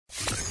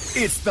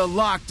It's the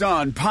Locked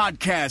On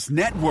Podcast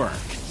Network,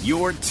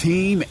 your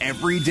team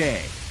every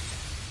day.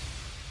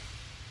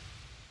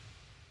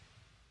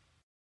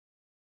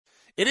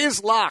 It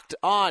is Locked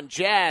On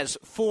Jazz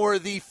for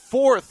the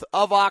 4th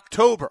of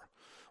October.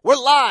 We're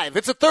live.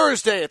 It's a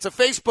Thursday. It's a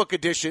Facebook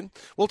edition.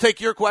 We'll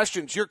take your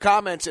questions, your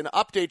comments, and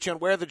update you on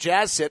where the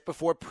Jazz sit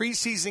before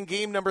preseason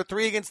game number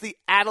 3 against the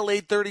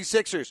Adelaide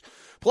 36ers.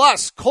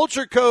 Plus,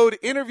 Culture Code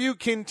interview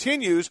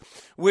continues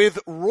with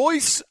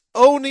Royce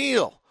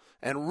O'Neal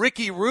and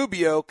Ricky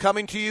Rubio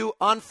coming to you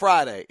on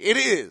Friday. It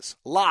is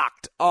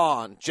Locked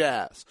On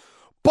Jazz.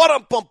 Pow!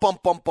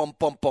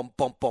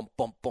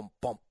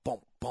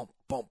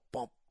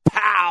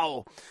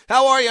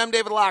 How are you? I'm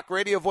David Locke,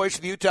 radio voice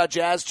of the Utah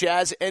Jazz,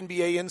 Jazz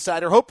NBA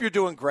insider. Hope you're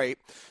doing great.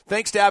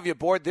 Thanks to have you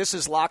aboard. This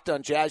is Locked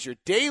On Jazz, your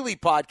daily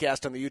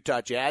podcast on the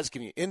Utah Jazz,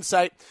 giving you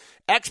insight,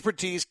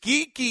 expertise,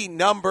 geeky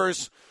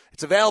numbers.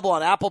 It's available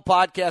on Apple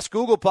Podcasts,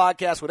 Google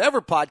Podcasts, whatever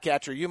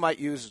podcatcher you might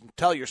use.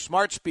 Tell your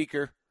smart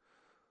speaker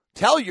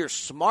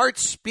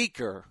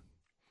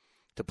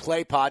to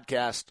play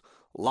podcast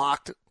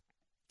Locked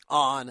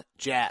On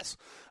Jazz.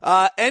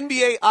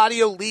 NBA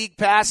Audio League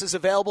Pass is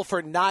available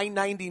for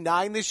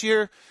 $9.99 this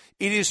year.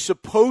 It is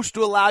supposed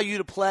to allow you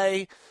to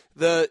play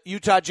the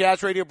Utah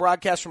Jazz radio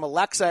broadcast from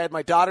Alexa. I had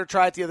my daughter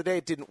try it the other day.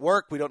 It didn't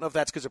work. We don't know if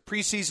that's because of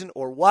preseason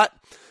or what,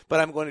 but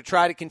I'm going to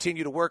try to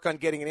continue to work on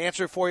getting an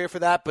answer for you for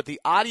that. But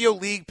the Audio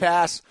League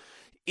Pass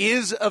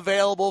is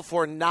available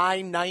for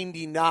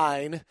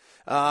 $9.99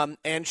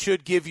 and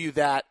should give you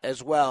that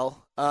as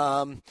well.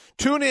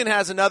 TuneIn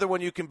has another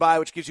one you can buy,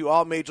 which gives you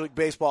all Major League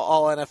Baseball,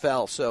 all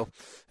NFL. So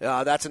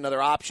that's another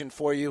option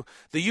for you.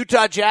 The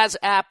Utah Jazz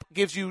app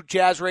gives you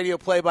Jazz radio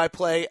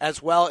play-by-play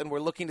as well, and we're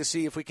looking to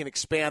see if we can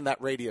expand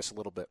that radius a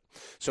little bit.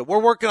 So we're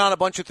working on a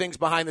bunch of things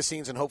behind the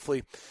scenes, and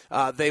hopefully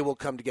they will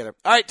come together.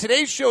 All right,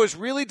 today's show is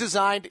really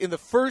designed in the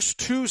first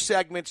 2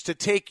 segments to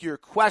take your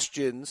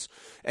questions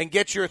and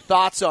get your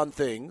thoughts on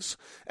things.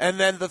 And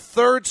then the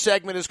third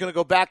segment is going to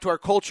go back to our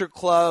Culture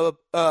Code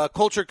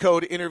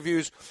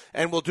interviews,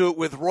 and we'll do it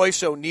with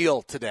Royce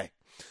O'Neal today.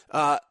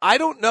 I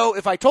don't know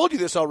if I told you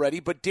this already,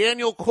 but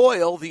Daniel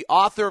Coyle, the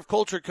author of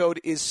Culture Code,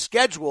 is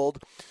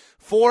scheduled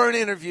for an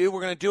interview.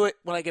 We're going to do it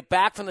when I get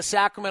back from the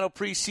Sacramento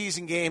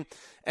preseason game,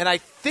 and I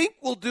think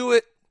we'll do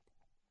it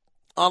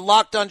on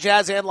Locked On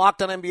Jazz and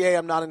Locked On NBA.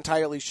 I'm not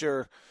entirely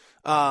sure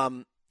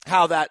how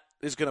that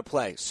is going to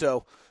play.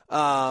 So,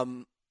 I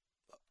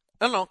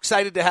don't know,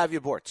 excited to have you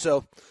aboard.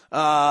 So,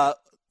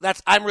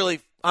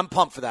 I'm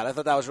pumped for that. I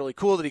thought that was really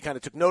cool that he kind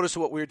of took notice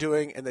of what we were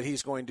doing and that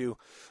he's going to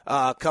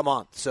come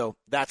on. So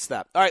that's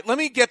that. All right, let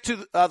me get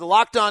to the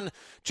Locked On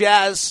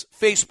Jazz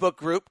Facebook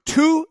group.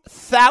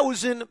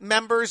 2,000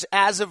 members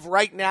as of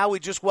right now. We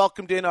just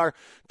welcomed in our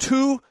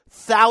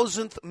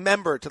 2,000th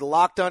member to the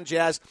Locked On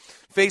Jazz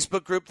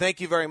Facebook group.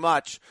 Thank you very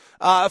much.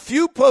 A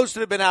few posts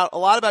that have been out, a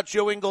lot about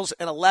Joe Ingles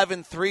and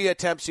 11 3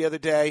 attempts the other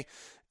day.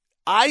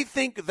 I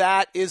think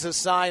that is a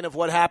sign of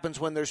what happens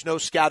when there's no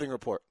scouting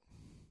report.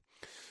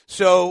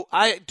 So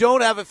I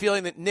don't have a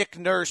feeling that Nick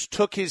Nurse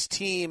took his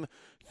team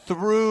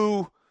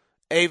through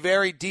a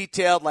very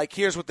detailed, like,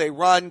 here's what they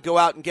run, go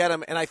out and get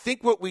them. And I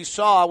think what we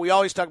saw, we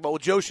always talk about, well,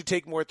 Joe should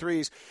take more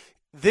threes.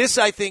 This,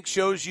 I think,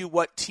 shows you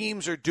what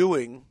teams are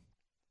doing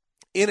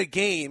in a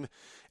game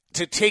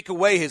to take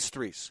away his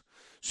threes.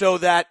 So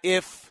that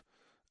if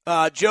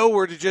Joe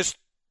were to just,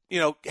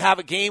 have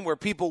a game where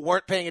people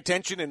weren't paying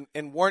attention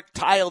and weren't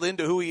tiled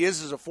into who he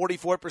is as a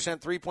 44%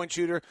 three-point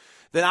shooter,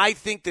 then I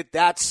think that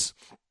that's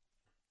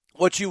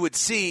what you would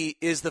see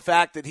is the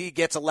fact that he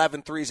gets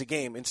 11 threes a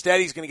game.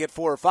 Instead, he's going to get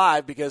 4 or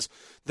 5 because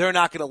they're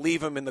not going to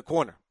leave him in the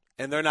corner.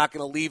 And they're not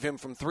going to leave him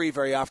from 3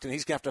 very often.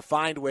 He's going to have to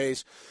find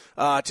ways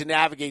to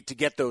navigate to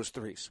get those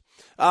threes.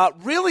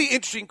 Really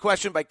interesting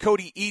question by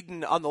Cody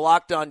Eden on the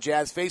Locked On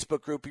Jazz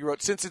Facebook group. He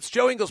wrote, since it's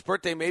Joe Ingles'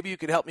 birthday, maybe you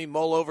could help me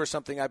mull over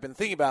something I've been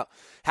thinking about.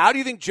 How do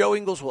you think Joe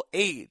Ingles will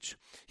age?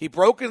 He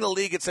broke into the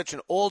league at such an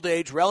old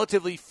age,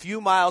 relatively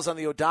few miles on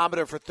the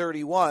odometer for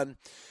 31.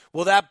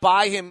 Will that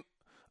buy him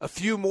a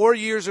few more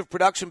years of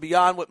production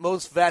beyond what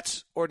most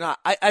vets or not?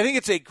 I think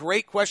it's a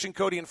great question,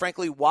 Cody, and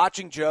frankly,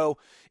 watching Joe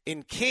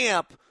in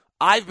camp,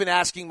 I've been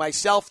asking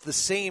myself the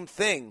same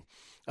thing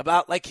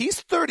about, like,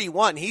 he's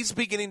 31. He's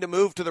beginning to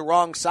move to the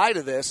wrong side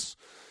of this.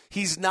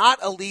 He's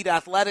not elite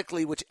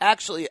athletically, which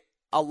actually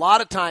a lot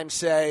of times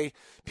say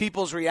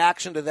people's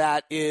reaction to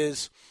that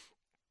is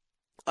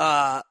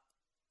if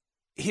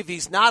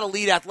he's not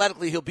elite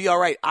athletically, he'll be all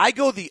right. I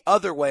go the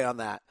other way on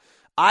that.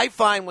 I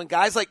find when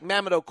guys like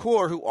Mehmet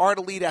Okur, who aren't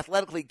elite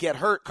athletically, get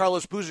hurt,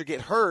 Carlos Boozer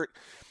get hurt,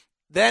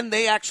 then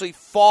they actually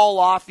fall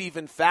off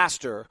even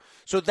faster.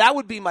 So that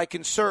would be my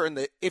concern,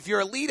 that if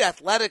you're elite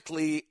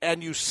athletically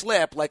and you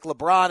slip, like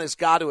LeBron has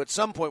got to at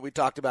some point we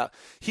talked about,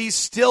 he's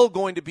still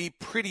going to be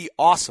pretty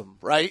awesome,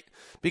 right?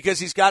 Because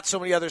he's got so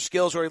many other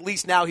skills, or at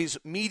least now he's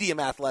medium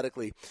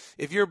athletically.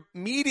 If you're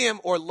medium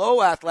or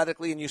low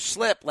athletically and you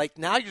slip, like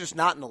now you're just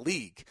not in the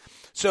league.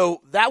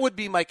 So that would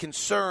be my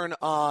concern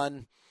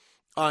on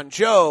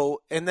Joe,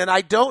 and then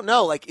I don't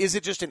know, like, is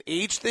it just an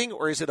age thing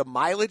or is it a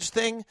mileage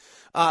thing?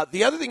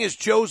 The other thing is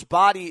Joe's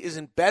body is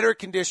in better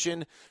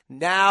condition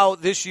now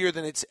this year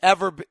than it's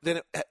ever been,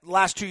 than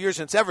last 2 years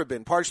than it's ever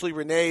been. Partially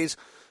Renee's,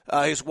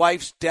 his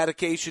wife's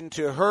dedication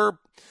to her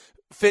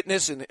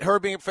fitness and her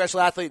being a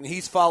professional athlete, and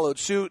he's followed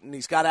suit and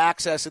he's got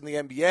access in the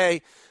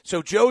NBA.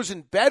 So Joe's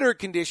in better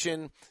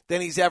condition than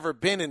he's ever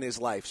been in his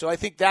life. So I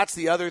think that's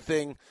the other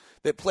thing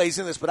that plays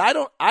in this, but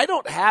I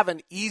don't have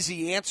an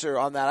easy answer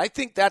on that. I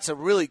think that's a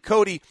really,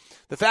 Cody,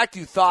 the fact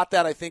you thought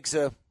that I think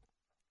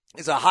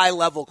is a high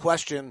level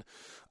question,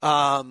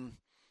 and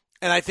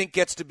I think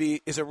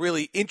is a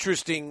really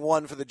interesting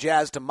one for the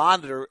Jazz to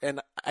monitor. And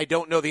I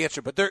don't know the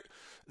answer, but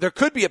there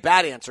could be a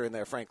bad answer in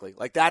there, frankly.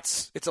 Like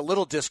it's a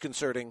little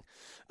disconcerting,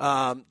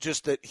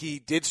 just that he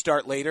did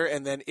start later,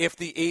 and then if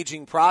the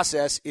aging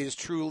process is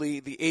truly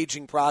the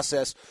aging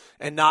process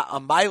and not a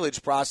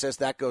mileage process,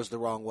 that goes the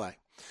wrong way.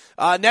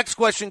 Next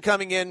question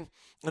coming in,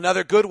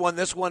 another good one.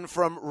 This one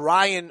from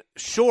Ryan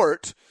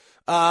Short.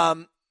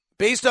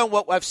 Based on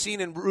what I've seen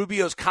in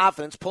Rubio's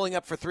confidence, pulling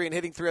up for three and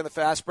hitting three on the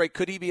fast break,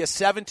 could he be a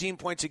 17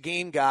 points a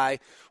game guy,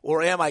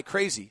 or am I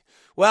crazy?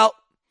 Well,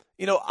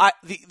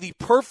 the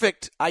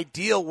perfect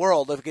ideal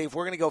world, okay, if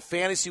we're going to go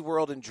fantasy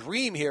world and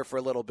dream here for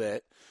a little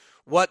bit,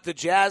 what the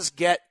Jazz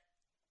get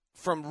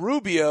from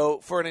Rubio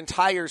for an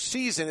entire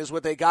season is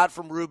what they got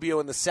from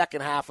Rubio in the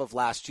second half of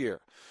last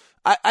year.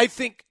 I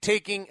think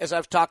taking, as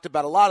I've talked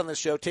about a lot on this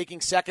show,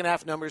 taking second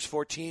half numbers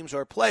for teams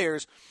or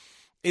players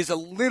is a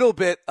little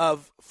bit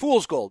of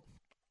fool's gold.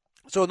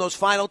 So in those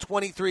final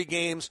 23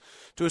 games,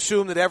 to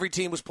assume that every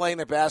team was playing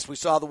their best, we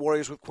saw the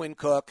Warriors with Quinn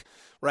Cook,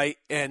 right?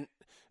 And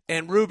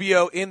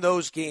Rubio in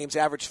those games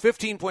averaged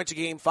 15 points a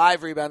game,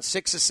 5 rebounds,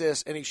 6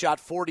 assists, and he shot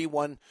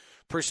 41%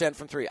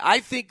 from three. I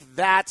think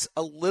that's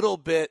a little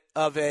bit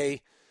of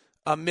a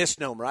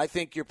misnomer. I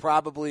think you're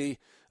probably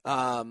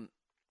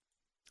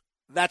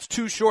that's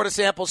too short a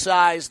sample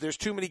size. There's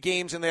too many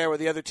games in there where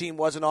the other team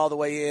wasn't all the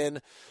way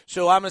in.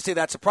 So I'm going to say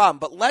that's a problem.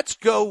 But let's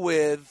go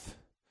with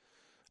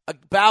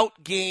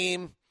about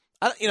game.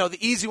 The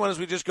easy one is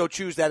we just go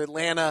choose that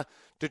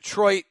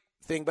Atlanta-Detroit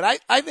thing.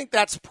 But I think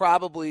that's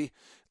probably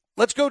 –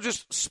 let's go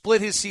just split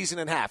his season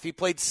in half. He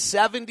played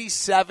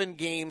 77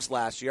 games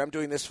last year. I'm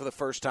doing this for the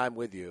first time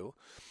with you.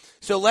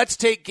 So let's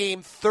take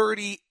game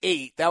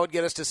 38. That would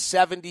get us to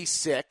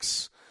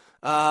 76.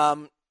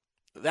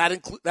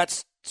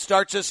 That's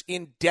starts us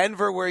in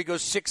Denver, where he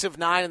goes 6 of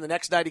 9, and the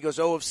next night he goes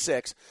 0 of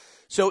 6.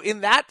 So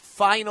in that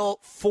final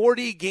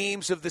 40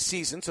 games of the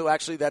season, so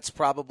actually that's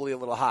probably a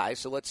little high.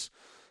 So let's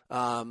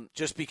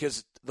just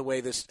because the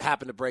way this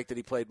happened to break that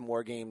he played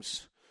more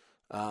games.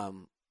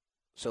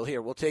 So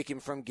here, we'll take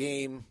him from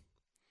game.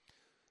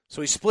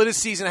 So he split his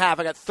season in half.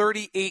 I got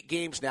 38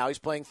 games now. He's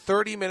playing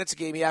 30 minutes a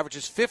game. He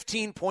averages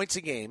 15 points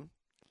a game,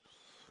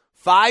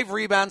 5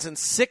 rebounds, and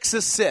 6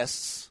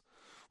 assists,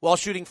 while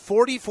shooting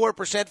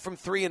 44% from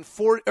three and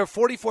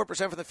 44%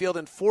 from the field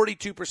and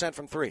 42%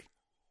 from three.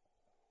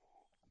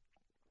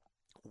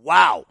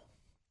 Wow.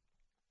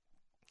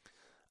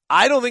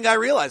 I don't think I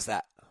realized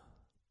that.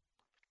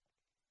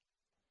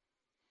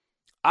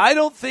 I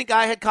don't think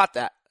I had caught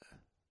that.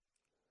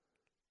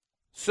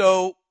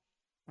 So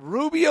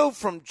Rubio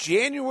from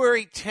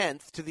January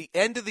 10th to the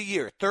end of the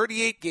year,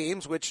 38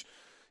 games, which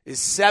is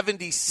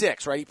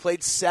 76, right? He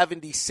played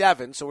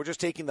 77, so we're just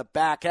taking the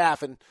back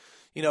half. And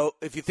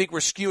if you think we're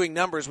skewing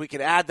numbers, we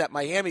can add that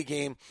Miami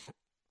game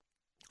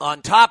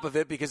on top of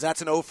it because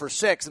that's an 0 for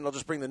 6, and they'll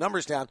just bring the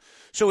numbers down.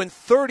 So in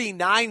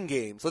 39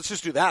 games, let's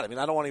just do that. I mean,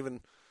 I don't want to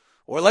even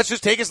 – or let's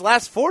just take his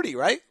last 40,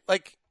 right?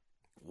 Like,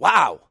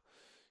 wow.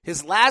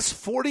 His last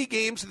 40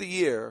 games of the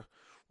year,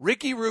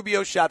 Ricky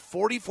Rubio shot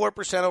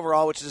 44%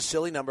 overall, which is a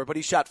silly number, but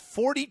he shot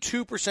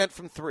 42%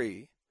 from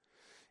three,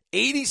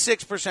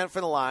 86%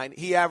 from the line.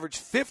 He averaged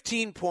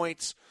 15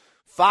 points,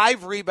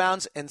 5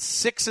 rebounds, and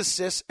 6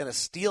 assists, and a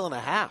steal and a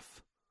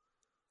half.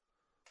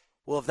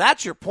 Well, if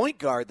that's your point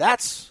guard,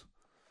 that's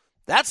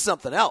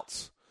something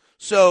else.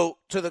 So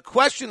to the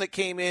question that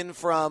came in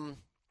from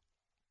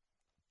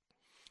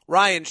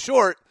Ryan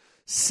Short,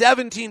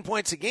 17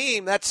 points a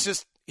game, that's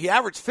just, he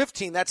averaged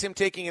 15. That's him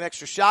taking an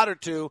extra shot or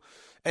two.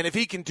 And if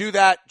he can do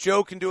that,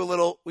 Joe can do a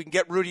little, we can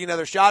get Rudy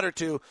another shot or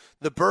two.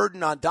 The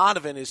burden on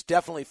Donovan is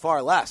definitely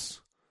far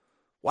less.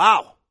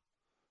 Wow.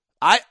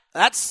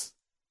 That's,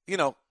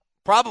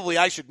 probably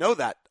I should know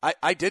that.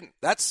 I didn't.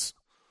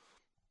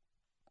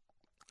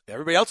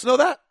 Everybody else know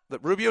that?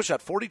 That Rubio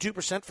shot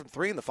 42% from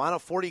three in the final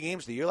 40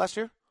 games of the year last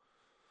year?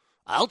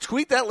 I'll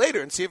tweet that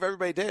later and see if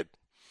everybody did.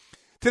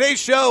 Today's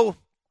show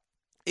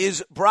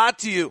is brought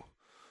to you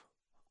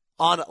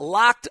on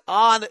Locked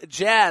On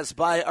Jazz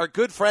by our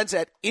good friends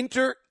at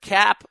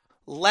Intercap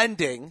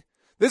Lending.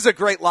 This is a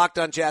great Locked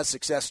On Jazz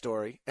success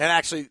story. And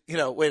actually,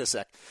 wait a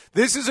sec.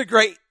 This is a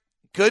great,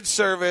 good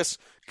service,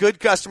 good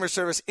customer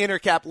service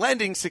Intercap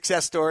Lending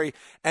success story,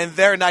 and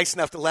they're nice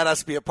enough to let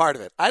us be a part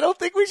of it. I don't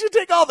think we should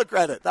take all the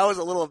credit. That was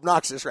a little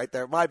obnoxious right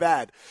there. My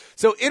bad.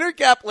 So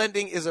Intercap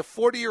Lending is a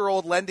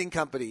 40-year-old lending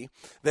company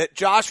that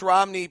Josh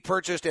Romney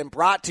purchased and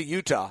brought to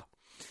Utah.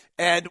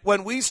 And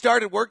when we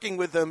started working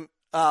with them,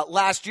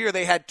 last year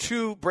they had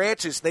 2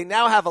 branches. They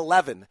now have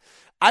 11.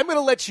 I'm going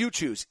to let you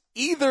choose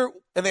either,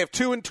 and they have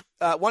 2 in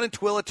one in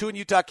Tooele, 2 in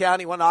Utah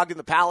County, 1 in Ogden,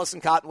 the Palace,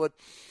 and Cottonwood.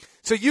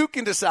 So you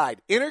can decide.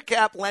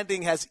 Intercap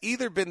Lending has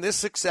either been this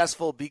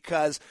successful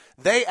because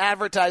they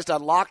advertised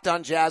on Locked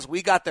On Jazz.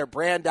 We got their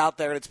brand out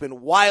there, and it's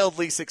been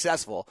wildly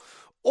successful.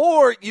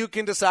 Or you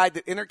can decide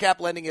that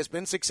Intercap Lending has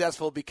been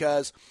successful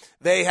because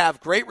they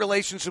have great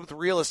relationships with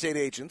real estate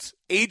agents.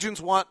 Agents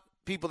want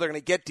people that are going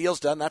to get deals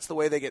done. That's the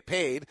way they get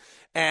paid.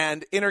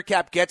 And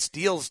Intercap gets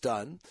deals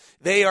done.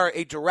 They are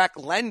a direct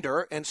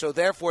lender, and so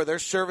therefore they're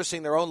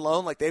servicing their own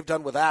loan like they've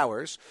done with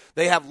ours.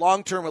 They have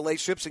long-term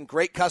relationships and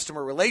great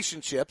customer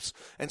relationships,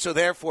 and so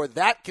therefore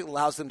that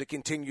allows them to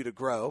continue to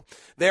grow.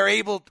 They're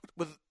able,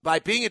 by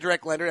being a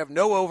direct lender, to have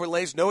no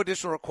overlays, no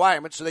additional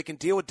requirements, so they can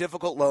deal with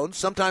difficult loans.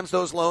 Sometimes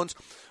those loans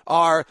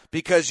are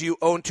because you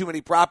own too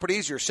many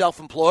properties, you're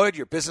self-employed,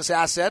 your business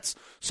assets.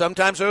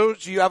 Sometimes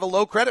those you have a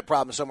low credit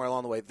problem somewhere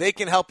along the way. They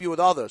can help you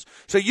with all those.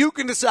 So you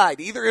can decide.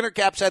 Either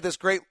Intercap's had this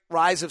great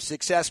rise of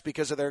success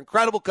because of their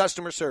incredible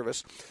customer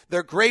service,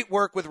 their great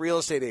work with real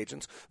estate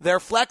agents, their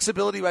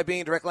flexibility by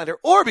being a direct lender,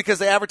 or because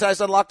they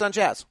advertised on Locked On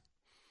Jazz.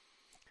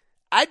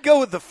 I'd go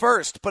with the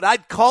first, but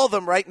I'd call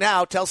them right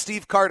now. Tell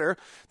Steve Carter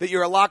that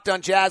you're a Locked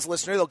On Jazz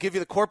listener. They'll give you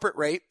the corporate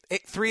rate,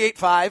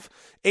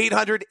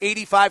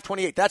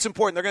 385-800-8528. That's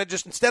important. They're going to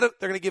just, they're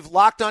going to give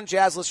Locked On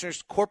Jazz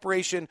listeners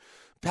corporation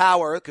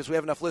power because we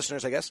have enough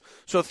listeners, I guess.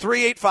 So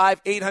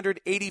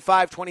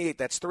 385-800-8528.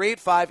 That's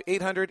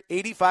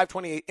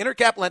 385-800-8528.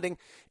 Intercap Lending,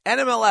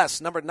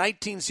 NMLS, number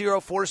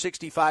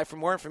 190465. For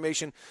more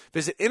information,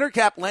 visit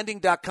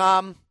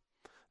intercaplending.com.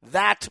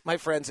 That, my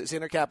friends, is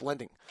Intercap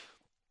Lending.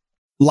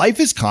 Life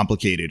is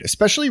complicated,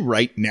 especially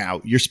right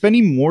now. You're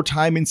spending more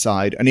time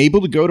inside,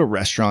 unable to go to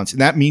restaurants, and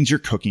that means you're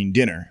cooking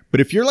dinner.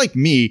 But if you're like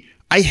me,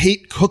 I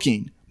hate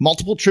cooking.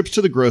 Multiple trips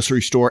to the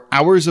grocery store,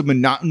 hours of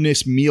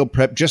monotonous meal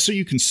prep just so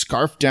you can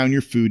scarf down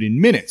your food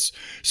in minutes.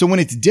 So when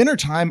it's dinner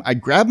time, I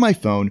grab my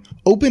phone,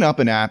 open up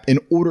an app,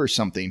 and order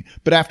something.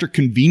 But after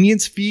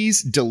convenience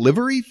fees,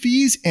 delivery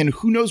fees, and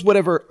who knows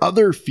whatever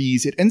other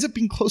fees, it ends up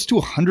being close to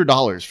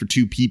 $100 for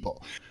 2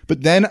 people.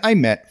 But then I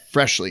met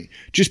Freshly.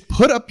 Just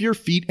put up your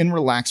feet and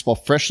relax while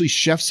Freshly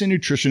chefs and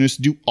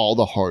nutritionists do all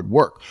the hard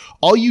work.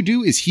 All you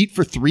do is heat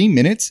for 3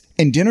 minutes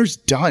and dinner's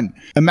done.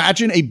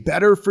 Imagine a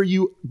better for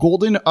you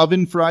golden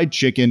oven fried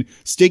chicken,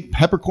 steak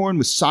peppercorn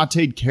with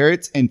sauteed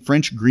carrots and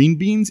French green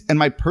beans, and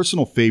my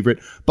personal favorite,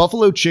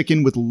 buffalo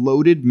chicken with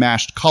loaded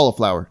mashed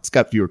cauliflower. It's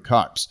got fewer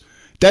carbs.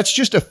 That's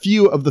just a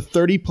few of the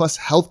 30 plus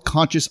health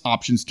conscious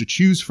options to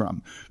choose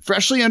from.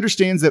 Freshly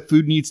understands that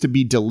food needs to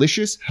be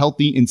delicious,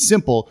 healthy, and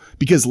simple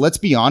because let's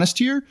be honest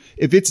here,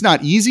 if it's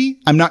not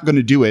easy, I'm not going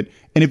to do it.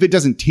 And if it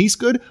doesn't taste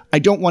good, I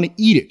don't want to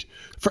eat it.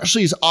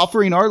 Freshly is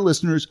offering our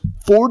listeners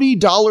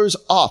 $40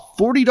 off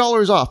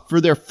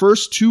for their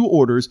first 2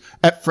 orders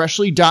at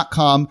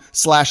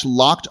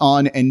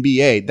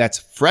freshly.com/lockedonnba. That's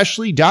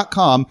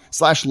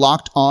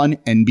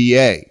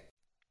freshly.com/lockedonnba.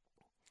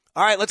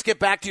 All right, let's get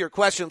back to your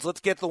questions. Let's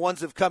get the ones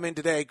that have come in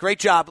today. Great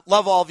job.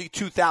 Love all of you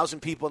 2,000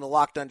 people in the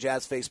Locked On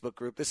Jazz Facebook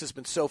group. This has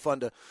been so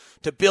fun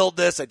to build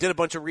this. I did a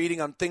bunch of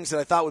reading on things that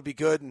I thought would be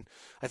good, and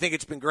I think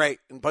it's been great.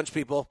 And a bunch of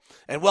people.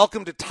 And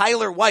welcome to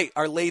Tyler White,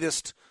 our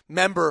latest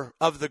member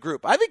of the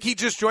group. I think he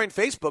just joined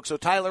Facebook, so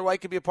Tyler White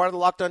could be a part of the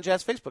Locked On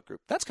Jazz Facebook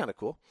group. That's kind of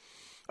cool.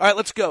 All right,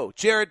 let's go.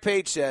 Jared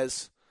Page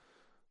says,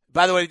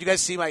 by the way, did you guys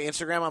see my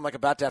Instagram? I'm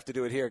about to have to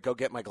do it here. Go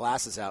get my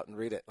glasses out and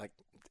read it.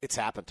 It's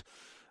happened.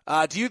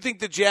 Do you think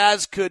the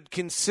Jazz could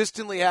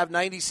consistently have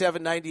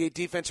 97, 98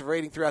 defensive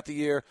rating throughout the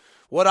year?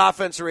 What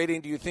offensive rating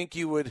do you think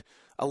you would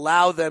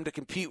allow them to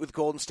compete with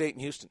Golden State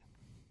and Houston?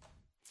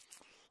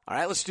 All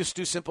right, let's just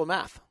do simple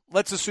math.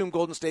 Let's assume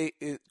Golden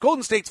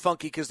State's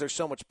funky because they're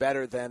so much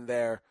better than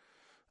their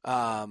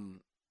actual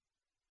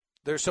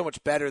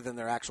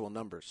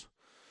numbers.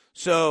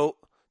 So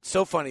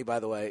funny, by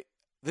the way.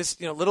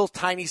 This, little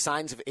tiny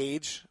signs of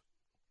age.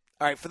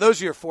 All right, for those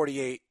of you who are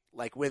 48.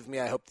 With me,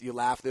 I hope you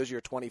laugh. Those of you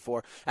are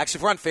 24. Actually,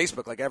 if we're on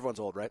Facebook, everyone's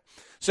old, right?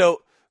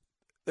 So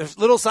there's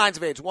little signs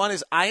of age. One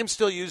is I am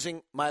still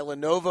using my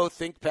Lenovo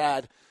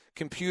ThinkPad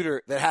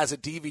computer that has a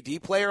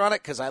DVD player on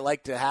it because I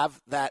like to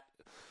have that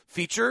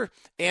feature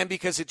and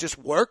because it just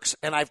works.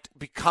 And I've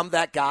become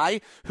that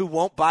guy who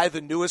won't buy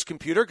the newest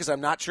computer because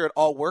I'm not sure it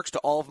all works to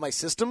all of my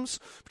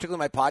systems, particularly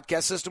my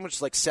podcast system, which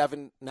is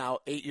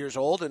 8 years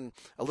old and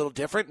a little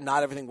different.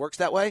 Not everything works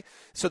that way.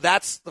 So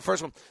that's the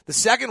first one. The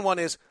second one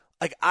is,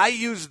 I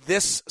use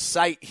this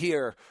site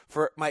here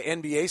for my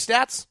NBA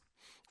stats,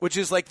 which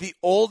is the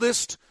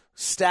oldest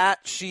stat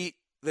sheet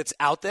that's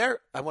out there.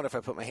 I wonder if I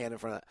put my hand in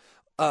front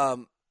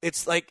of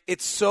that.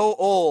 It's so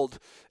old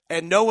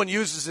and no one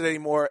uses it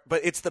anymore,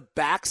 but it's the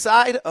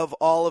backside of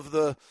all of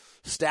the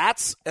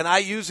stats. And I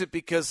use it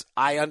because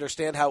I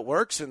understand how it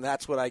works and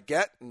that's what I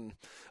get. And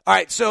all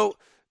right. So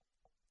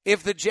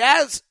if the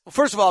Jazz,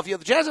 first of all, if the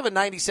Jazz have a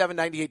 97,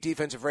 98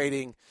 defensive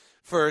rating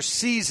for a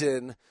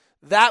season,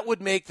 that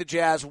would make the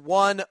Jazz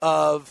one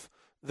of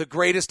the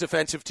greatest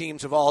defensive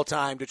teams of all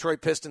time. Detroit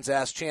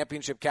Pistons-ass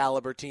championship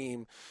caliber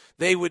team.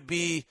 They would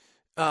be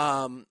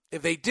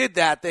If they did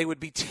that, they would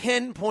be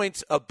 10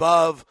 points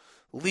above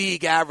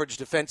league average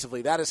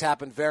defensively. That has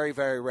happened very,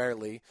 very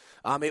rarely.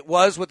 It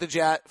was with the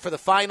Jazz for the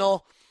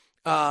final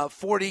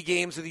 40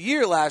 games of the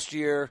year last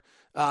year.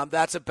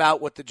 That's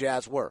about what the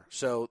Jazz were.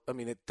 So, I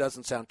mean, it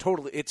doesn't sound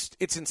totally –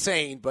 it's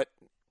insane. But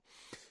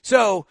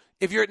so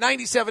if you're at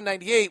 97,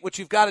 98, what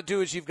you've got to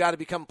do is you've got to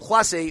become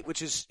 +8,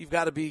 which is you've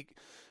got to be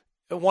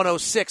a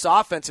 106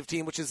 offensive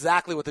team, which is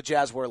exactly what the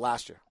Jazz were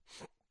last year.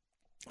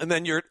 And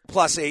then you're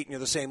 +8 and you're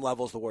the same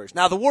level as the Warriors.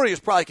 Now, the Warriors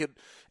probably could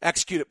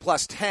execute at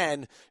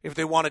 +10 if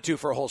they wanted to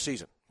for a whole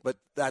season. But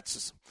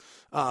that's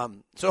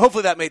so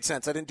hopefully that made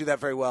sense. I didn't do that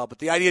very well. But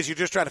the idea is you're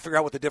just trying to figure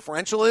out what the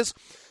differential is.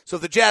 So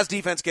if the Jazz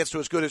defense gets to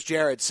as good as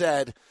Jared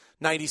said,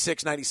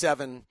 96,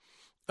 97,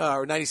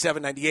 or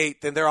 97,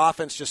 98, then their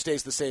offense just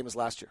stays the same as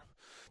last year.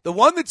 The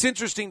one that's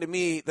interesting to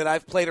me that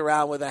I've played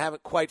around with, I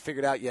haven't quite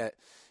figured out yet,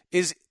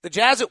 is the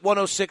Jazz at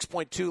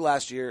 106.2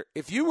 last year.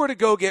 If you were to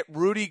go get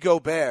Rudy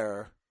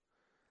Gobert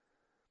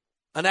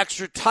an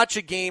extra touch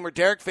a game, or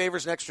Derek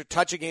Favors an extra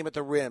touch a game at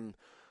the rim,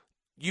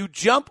 you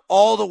jump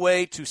all the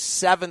way to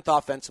 7th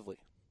offensively.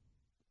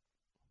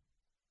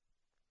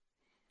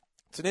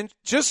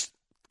 Just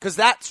because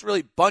that's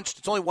really bunched.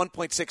 It's only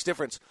 1.6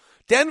 difference.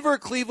 Denver,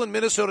 Cleveland,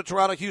 Minnesota,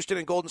 Toronto, Houston,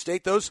 and Golden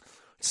State, those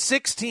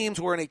 6 teams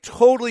were in a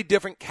totally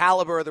different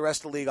caliber of the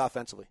rest of the league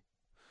offensively.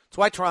 That's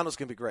why Toronto's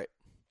going to be great.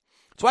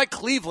 That's why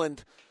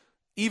Cleveland,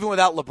 even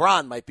without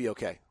LeBron, might be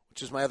okay,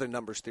 which is my other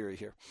numbers theory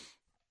here.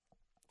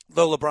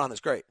 Though LeBron is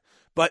great.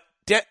 But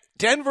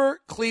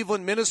Denver,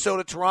 Cleveland,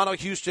 Minnesota, Toronto,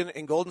 Houston,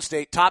 and Golden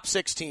State, top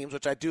 6 teams,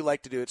 which I do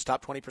like to do, it's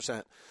top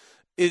 20%,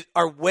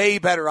 are way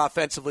better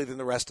offensively than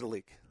the rest of the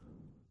league.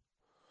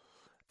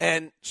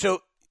 And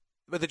so,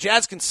 but the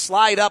Jazz can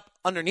slide up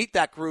underneath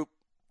that group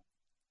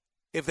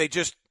if they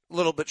just a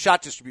little bit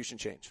shot distribution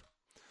change.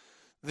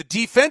 The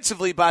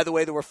defensively, by the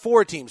way, there were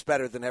 4 teams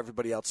better than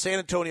everybody else. San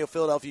Antonio,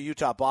 Philadelphia,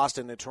 Utah,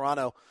 Boston, and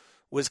Toronto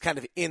was kind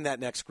of in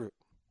that next group.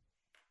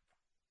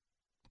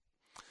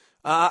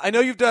 I know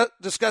you've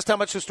discussed how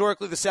much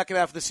historically the second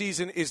half of the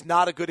season is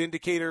not a good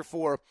indicator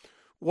for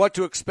what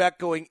to expect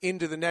going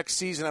into the next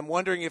season. I'm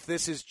wondering if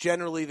this is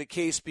generally the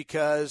case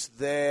because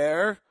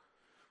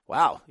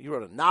wow, you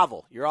wrote a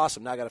novel. You're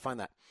awesome. Now I got to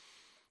find that.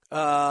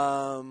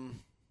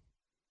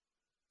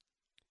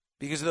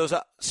 Because of those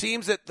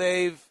seems that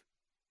they've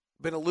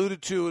been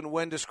alluded to and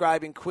when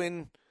describing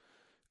Quinn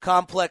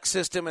complex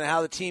system and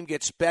how the team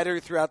gets better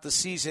throughout the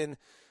season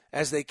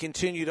as they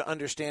continue to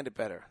understand it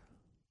better.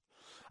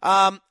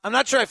 I'm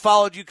not sure I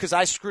followed you because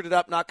I screwed it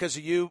up, not because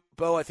of you,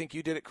 Bo. I think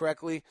you did it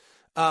correctly.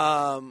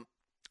 The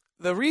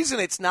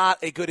reason it's not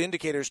a good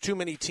indicator is too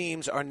many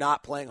teams are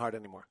not playing hard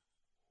anymore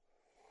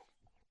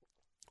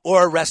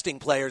or resting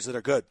players that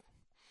are good.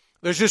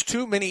 There's just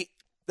too many.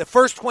 The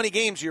first 20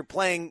 games, you're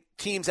playing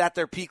teams at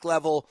their peak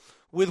level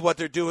with what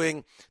they're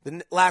doing.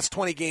 The last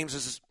 20 games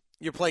is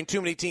you're playing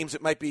too many teams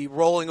that might be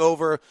rolling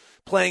over,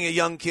 playing a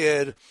young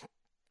kid,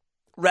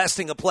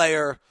 resting a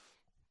player.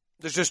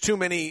 There's just too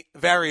many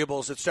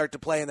variables that start to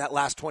play in that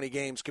last 20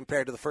 games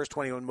compared to the first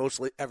 20 when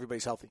mostly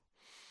everybody's healthy.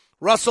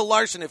 Russell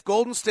Larson, if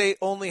Golden State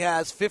only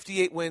has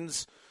 58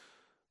 wins,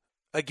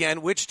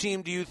 again, which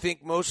team do you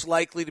think most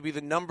likely to be the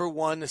number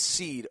 1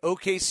 seed?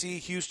 OKC,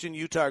 Houston,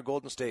 Utah, or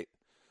Golden State?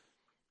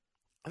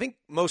 I think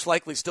most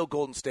likely still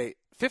Golden State.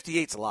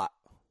 58's a lot.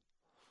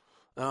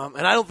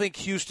 And I don't think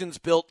Houston's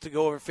built to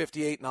go over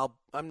 58, and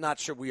I'm not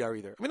sure we are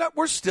either. I mean,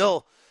 we're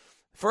still...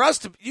 For us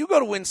you go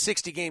to win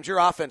 60 games, your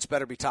offense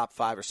better be top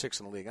 5 or 6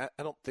 in the league. I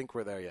don't think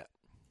we're there yet.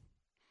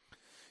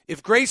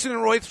 If Grayson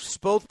and Royce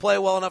both play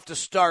well enough to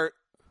start,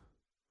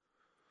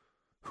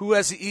 who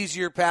has the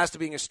easier path to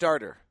being a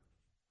starter?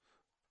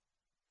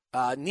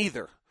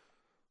 Neither.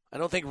 I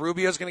don't think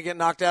Rubio's going to get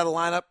knocked out of the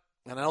lineup,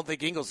 and I don't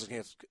think Ingles is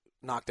going to get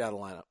knocked out of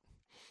the lineup.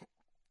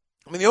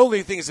 I mean, the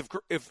only thing is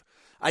if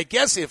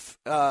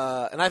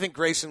and I think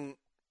Grayson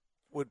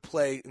would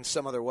play in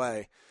some other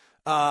way.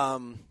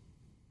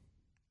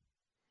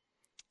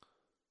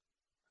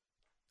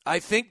 I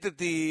think that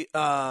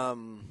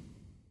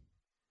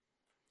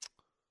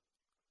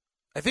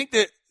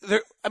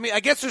I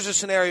guess there's a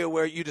scenario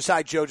where you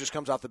decide Joe just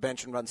comes off the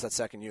bench and runs that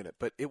second unit,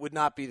 but it would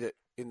not be that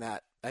in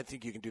that. I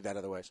think you can do that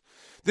other ways.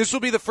 This will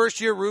be the first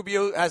year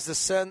Rubio has the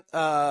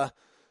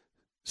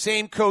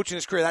same coach in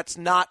his career. That's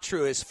not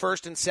true. His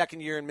first and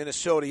second year in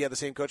Minnesota, he had the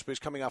same coach, but he's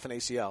coming off an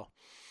ACL.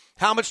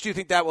 How much do you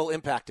think that will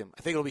impact him?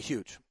 I think it'll be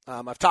huge.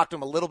 I've talked to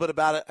him a little bit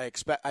about it.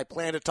 I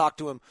plan to talk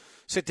to him,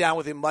 sit down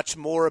with him much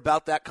more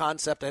about that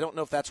concept. I don't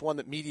know if that's one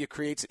that media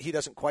creates that he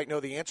doesn't quite know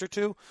the answer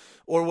to,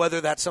 or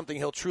whether that's something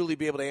he'll truly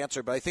be able to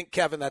answer. But I think,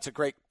 Kevin, that's a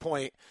great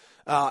point.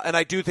 And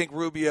I do think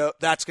Rubio,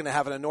 that's going to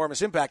have an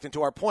enormous impact. And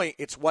to our point,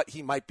 it's what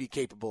he might be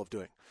capable of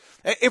doing.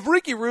 If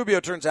Ricky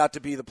Rubio turns out to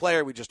be the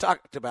player we just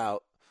talked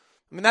about,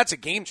 I mean, that's a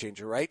game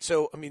changer, right?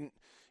 So, I mean,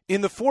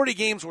 in the 40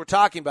 games we're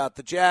talking about,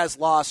 the Jazz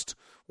lost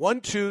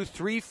 1, 2,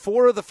 3,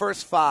 4 of the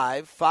first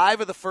 5,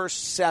 5 of the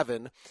first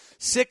 7,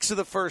 6 of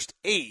the first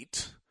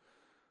 8,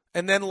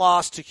 and then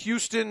lost to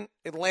Houston,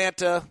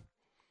 Atlanta,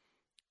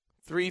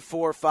 3,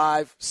 4,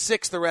 5,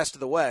 6 the rest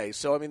of the way.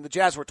 So, I mean, the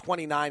Jazz were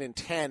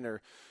 29-10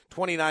 or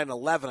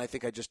 29-11, I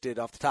think I just did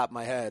off the top of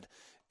my head,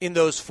 in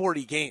those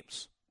 40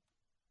 games.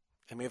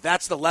 I mean, if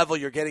that's the level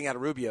you're getting out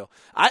of Rubio.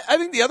 I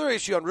think the other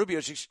issue on Rubio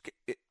is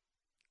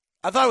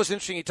I thought it was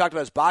interesting he talked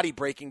about his body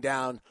breaking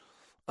down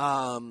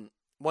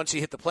once he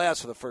hit the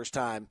playoffs for the first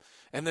time.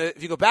 And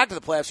if you go back to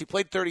the playoffs, he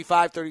played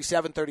 35,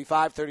 37,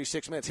 35,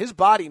 36 minutes. His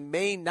body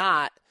may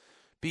not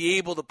be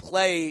able to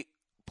play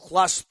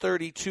plus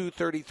 32,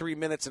 33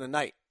 minutes in a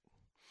night.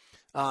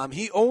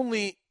 He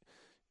only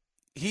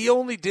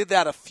did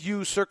that a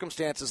few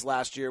circumstances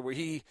last year where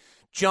he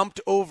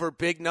jumped over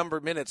big number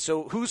minutes.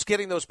 So who's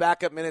getting those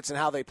backup minutes and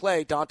how they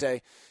play,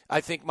 Dante, I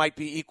think might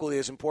be equally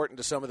as important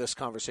to some of this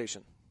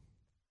conversation.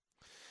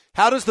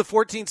 How does the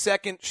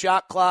 14-second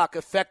shot clock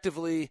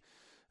effectively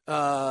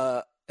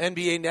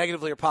NBA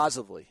negatively or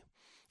positively?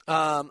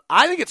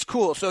 I think it's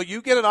cool. So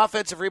you get an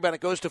offensive rebound.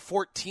 It goes to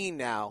 14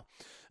 now.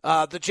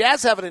 The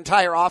Jazz have an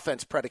entire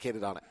offense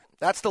predicated on it.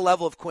 That's the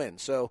level of Quinn.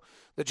 So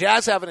the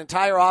Jazz have an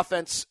entire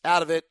offense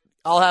out of it.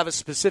 I'll have a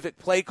specific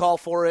play call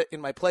for it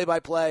in my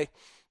play-by-play.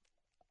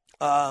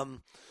 And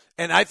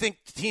I think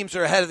teams that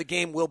are ahead of the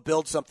game will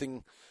build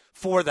something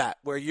for that,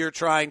 where you're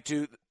trying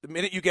to, the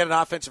minute you get an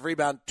offensive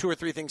rebound, 2 or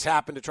 3 things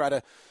happen to try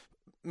to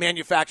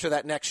manufacture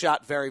that next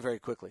shot very, very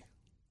quickly.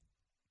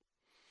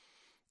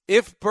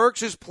 If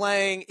Burks is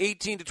playing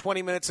 18 to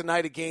 20 minutes a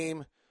night a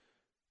game,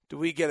 do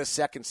we get a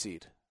second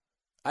seed?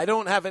 I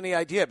don't have any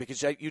idea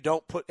because you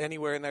don't put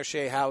anywhere in there,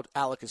 Shea, how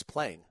Alec is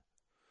playing.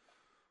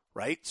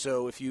 Right?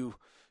 So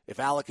if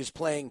Alec is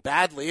playing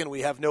badly and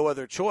we have no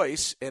other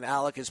choice and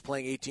Alec is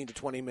playing 18 to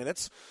 20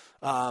 minutes,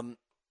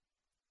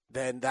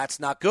 then that's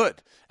not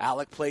good.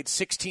 Alec played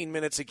 16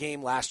 minutes a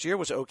game last year,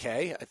 was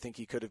okay. I think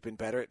he could have been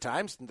better at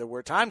times, and there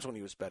were times when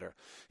he was better.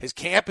 His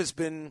camp has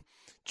been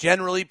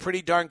generally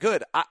pretty darn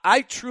good.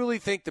 I truly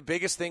think the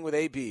biggest thing with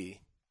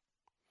AB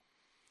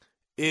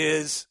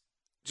is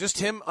just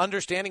him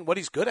understanding what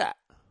he's good at.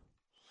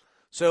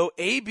 So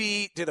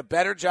AB did a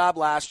better job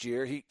last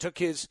year. He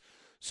took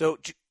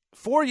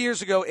 4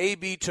 years ago,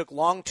 AB took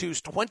long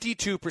twos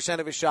 22%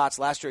 of his shots.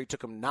 Last year, he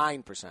took them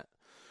 9%.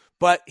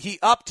 But he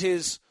upped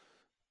his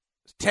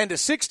 10 to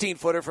 16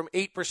 footer from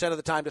 8% of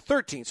the time to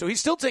 13. So he's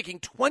still taking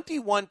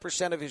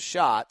 21% of his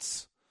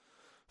shots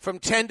from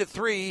 10 to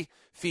 3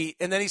 feet,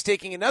 and then he's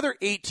taking another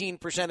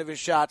 18% of his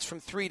shots from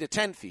 3 to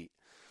 10 feet.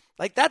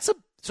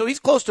 So he's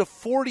close to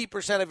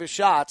 40% of his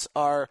shots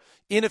are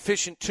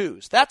inefficient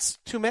twos. That's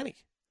too many.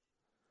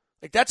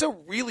 That's a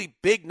really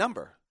big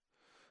number.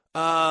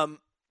 And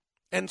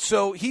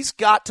so he's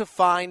got to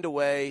find a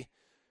way.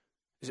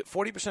 Is it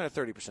 40% or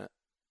 30%? I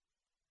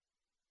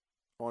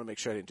want to make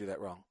sure I didn't do that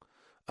wrong.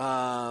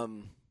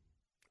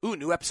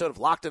 New episode of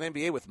Locked on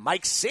NBA with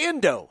Mike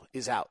Sando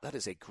is out. That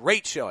is a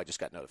great show. I just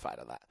got notified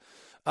of that.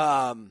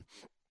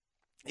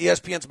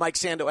 ESPN's Mike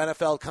Sando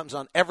NFL comes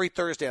on every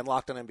Thursday on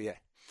Locked on NBA.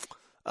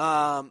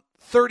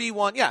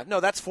 31. Yeah, no,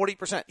 that's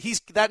 40%. He's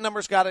got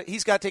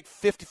to take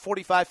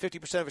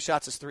 50% of his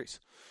shots as threes.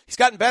 He's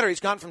gotten better. He's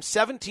gone from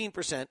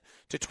 17%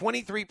 to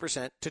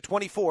 23% to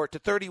 24 to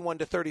 31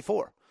 to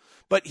 34.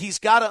 But he's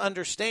got to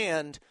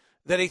understand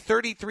that a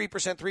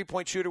 33%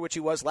 three-point shooter, which he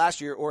was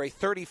last year, or a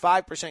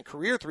 35%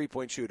 career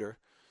three-point shooter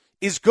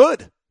is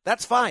good.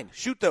 That's fine.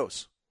 Shoot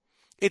those.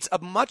 It's a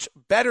much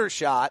better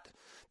shot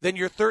than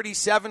your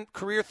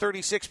career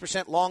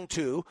 36% long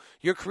two,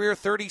 your career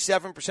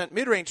 37%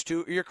 mid-range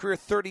two, or your career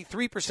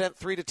 33%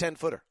 3 to 10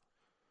 footer.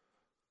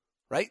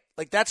 Right?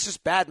 That's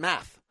just bad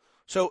math.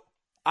 So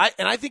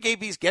I think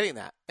AB's getting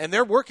that, and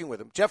they're working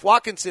with him. Jeff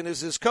Watkinson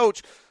is his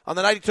coach. On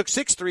the night he took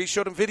 6 threes,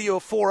 showed him video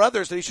of 4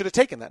 others that he should have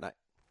taken that night.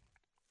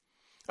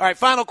 All right,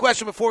 final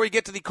question before we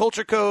get to the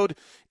Culture Code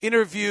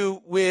interview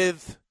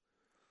with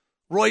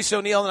Royce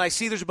O'Neal, and I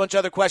see there's a bunch of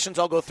other questions.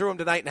 I'll go through them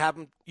tonight and have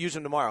them use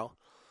them tomorrow.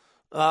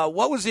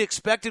 What was the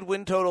expected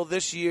win total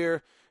this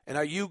year, and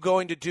are you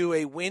going to do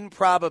a win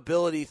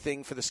probability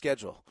thing for the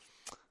schedule?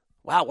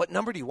 Wow, what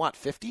number do you want,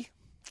 50?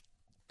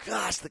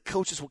 Gosh, the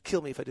coaches will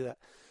kill me if I do that.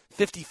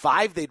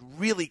 55, they'd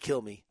really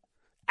kill me.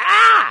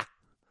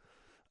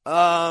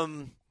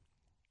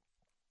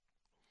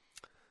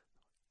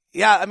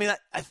 Yeah, I mean,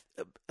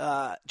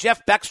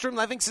 Jeff Beckstrom,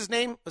 I think's his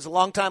name, was a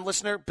longtime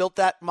listener, built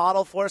that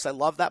model for us. I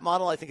love that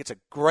model. I think it's a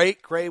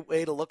great, great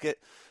way to look at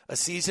a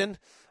season.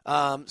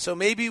 So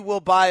maybe we'll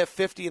buy a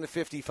 50 and a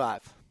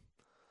 55.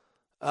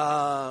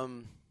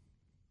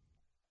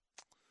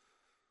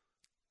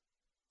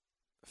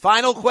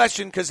 Final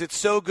question, because it's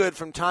so good,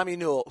 from Tommy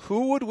Newell.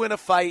 Who would win a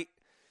fight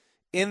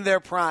in their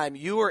prime,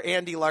 you or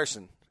Andy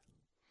Larson?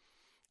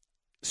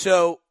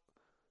 So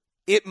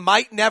it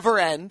might never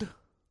end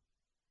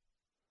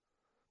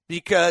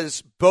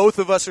because both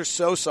of us are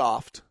so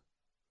soft.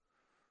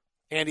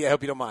 Andy, I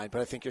hope you don't mind, but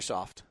I think you're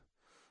soft.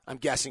 I'm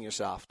guessing you're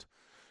soft.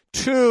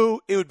 2,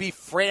 it would be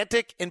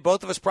frantic, and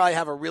both of us probably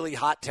have a really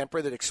hot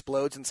temper that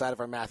explodes inside of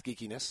our math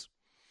geekiness.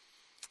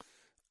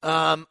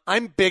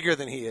 I'm bigger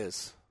than he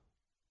is,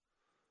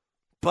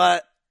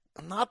 but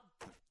I'm not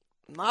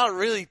a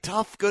really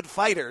tough, good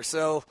fighter.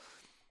 So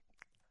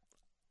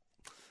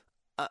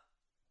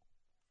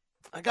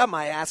I got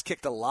my ass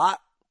kicked a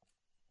lot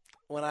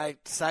when I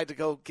decided to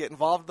go get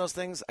involved in those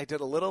things. I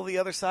did a little the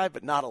other side,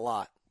 but not a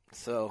lot.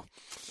 So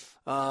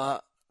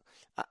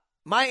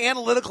my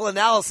analytical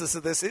analysis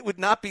of this, it would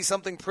not be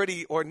something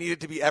pretty or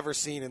needed to be ever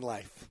seen in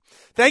life.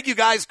 Thank you,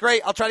 guys.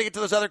 Great. I'll try to get to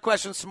those other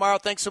questions tomorrow.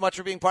 Thanks so much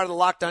for being part of the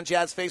Locked On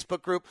Jazz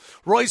Facebook group.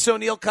 Royce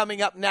O'Neal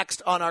coming up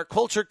next on our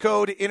Culture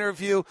Code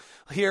interview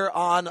here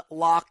on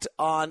Locked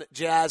On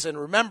Jazz. And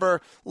remember,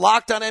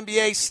 Locked On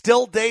NBA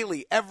still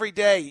daily, every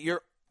day.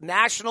 Your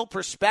national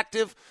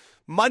perspective.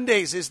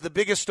 Mondays is the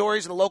biggest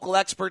stories and the local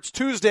experts.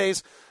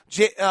 Tuesdays,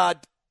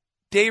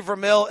 Dave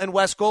Ramil and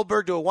Wes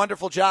Goldberg do a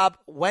wonderful job.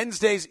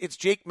 Wednesdays, it's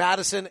Jake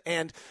Madison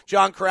and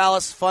John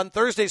Corrales. Fun.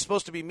 Thursday's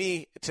supposed to be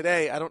me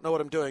today. I don't know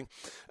what I'm doing.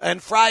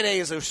 And Friday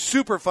is a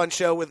super fun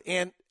show with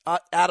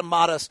Adam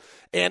Matas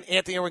and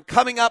Anthony Irwin.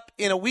 Coming up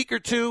in a week or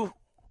two,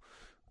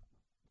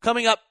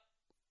 coming up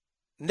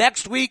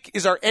next week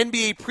is our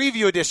NBA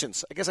preview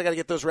editions. I guess I got to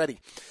get those ready.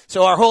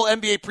 So our whole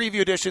NBA preview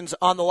editions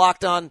on the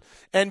Locked On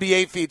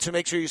NBA feed, so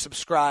make sure you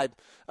subscribe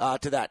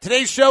to that.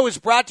 Today's show is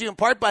brought to you in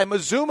part by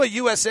Mazuma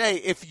USA.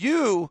 If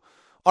you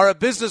are a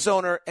business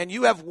owner and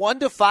you have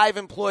 1 to 5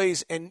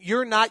 employees and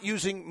you're not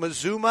using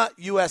Mazuma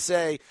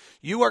USA,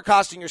 you are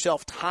costing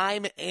yourself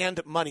time and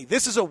money.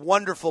 This is a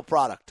wonderful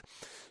product.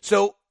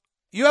 So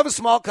you have a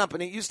small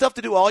company, you still have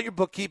to do all your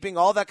bookkeeping,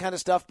 all that kind of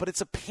stuff, but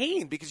it's a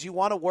pain because you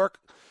want to work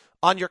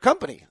on your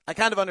company. I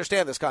kind of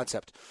understand this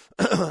concept.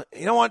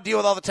 You don't want to deal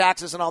with all the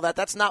taxes and all that.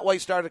 That's not why you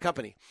started a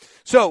company.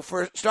 So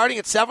for starting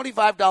at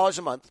 $75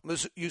 a month,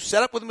 you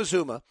set up with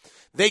Mazuma.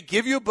 They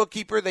give you a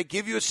bookkeeper. They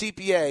give you a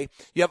CPA.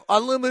 You have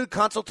unlimited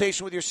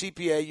consultation with your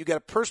CPA. You get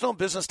a personal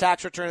business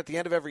tax return at the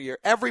end of every year.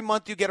 Every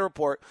month you get a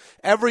report.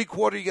 Every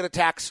quarter you get a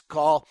tax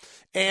call.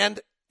 And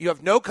you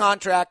have no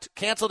contract,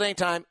 canceled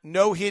anytime,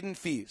 no hidden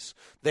fees.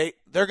 They're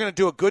going to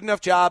do a good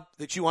enough job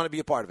that you want to be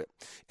a part of it.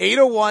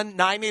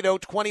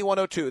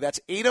 801-980-2102.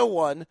 That's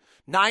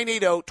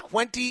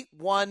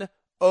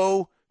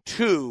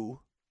 801-980-2102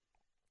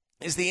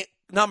 is the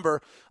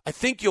number. I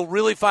think you'll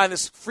really find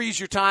this frees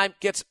your time,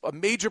 gets a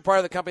major part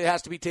of the company that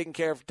has to be taken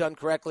care of, done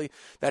correctly.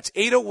 That's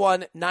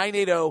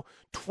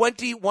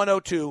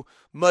 801-980-2102,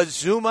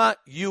 Mazuma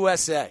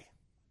USA.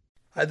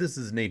 Hi, this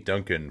is Nate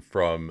Duncan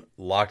from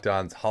Locked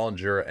On's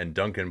Hollinger and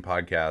Duncan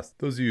podcast.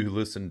 Those of you who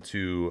listen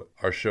to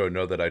our show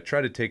know that I try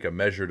to take a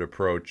measured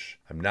approach.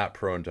 I'm not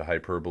prone to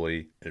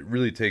hyperbole. It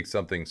really takes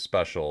something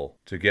special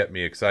to get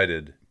me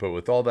excited. But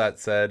with all that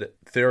said,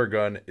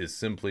 Theragun is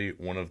simply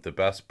one of the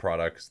best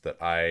products that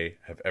I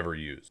have ever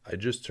used. I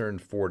just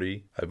turned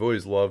 40. I've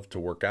always loved to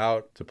work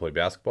out, to play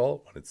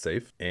basketball when it's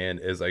safe. And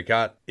as I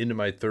got into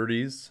my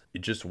 30s,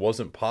 it just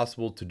wasn't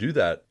possible to do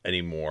that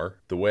anymore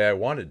the way I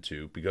wanted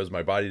to because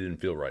my body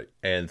didn't feel right.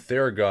 And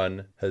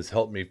Theragun has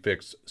helped me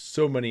fix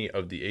so many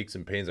of the aches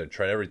and pains. I've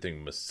tried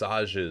everything,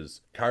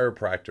 massages,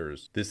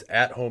 chiropractors. This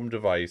at-home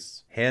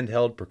device,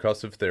 handheld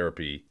percussive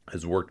therapy,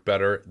 has worked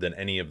better than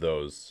any of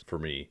those for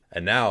me.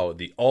 And now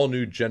the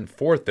all-new Gen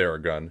 4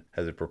 Theragun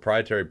has a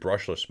proprietary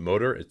brushless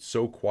motor. It's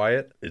so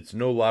quiet. It's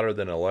no louder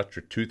than an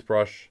electric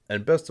toothbrush.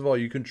 And best of all,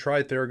 you can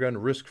try Theragun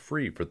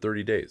risk-free for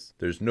 30 days.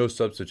 There's no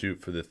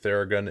substitute for the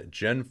Theragun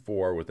Gen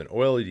 4 with an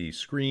OLED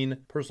screen,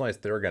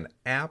 personalized Theragun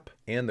app,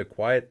 and the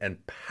quiet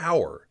and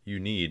power you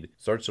need.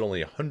 Starts at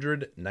only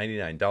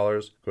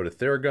 $199. Go to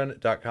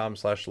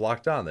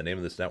Theragun.com/lockedon, the name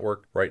of this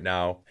network, right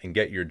now, and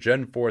get your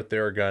Gen 4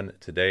 Theragun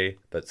today.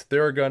 That's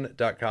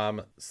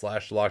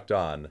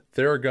Theragun.com/lockedon.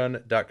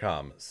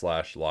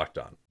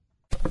 Theragun.com/lockedon.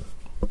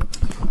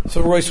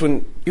 So, Royce,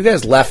 when you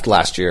guys left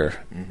last year,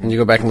 and you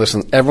go back and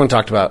listen, everyone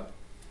talked about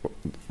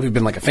we've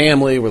been like a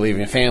family, we're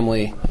leaving a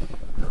family.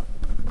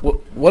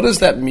 What does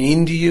that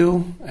mean to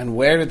you, and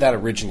where did that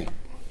originate?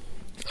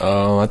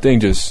 I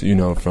think just,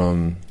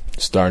 from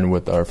starting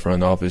with our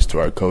front office to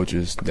our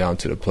coaches down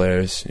to the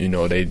players,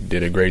 they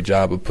did a great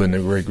job of putting a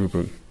great group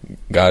of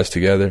guys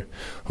together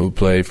who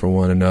play for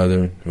one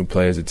another, who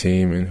play as a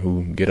team, and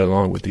who get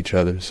along with each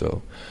other.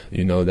 So,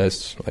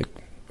 that's like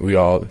we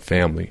all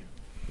family,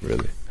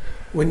 really.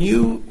 When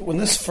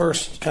this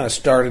first kind of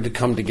started to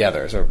come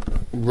together as a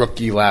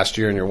rookie last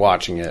year and you're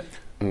watching it,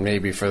 and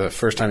maybe for the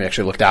first time you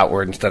actually looked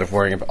outward instead of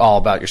worrying all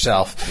about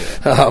yourself,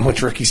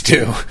 which rookies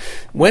do.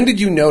 When did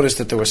you notice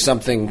that there was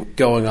something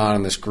going on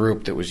in this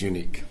group that was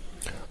unique?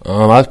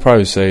 I'd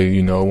probably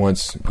say,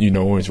 once we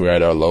were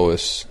at our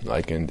lowest,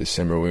 like in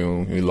December,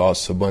 we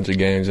lost a bunch of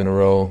games in a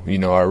row.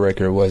 Our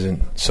record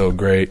wasn't so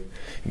great.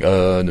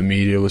 The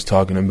media was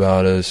talking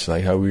about us,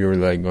 like how we were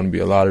like going to be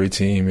a lottery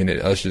team, and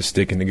us just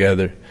sticking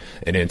together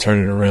and then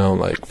turning around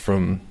like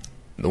from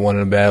the one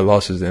of the bad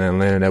losses in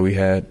Atlanta that we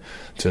had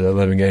to the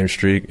 11-game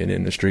streak, and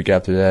then the streak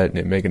after that, and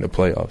then making the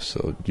playoffs.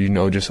 So,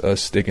 just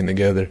us sticking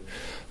together,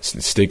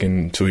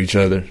 sticking to each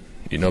other,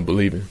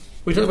 believing.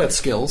 We talk about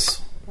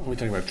skills. We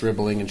talk about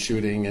dribbling and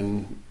shooting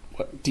and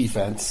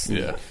defense.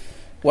 Yeah.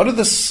 What are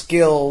the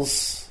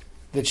skills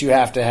that you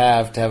have to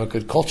have a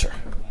good culture?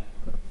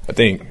 I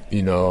think,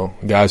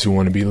 guys who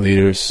want to be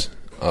leaders,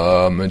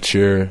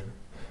 mature,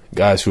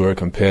 guys who are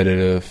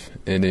competitive,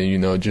 and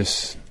then,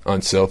 just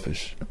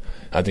unselfish.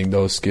 I think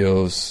those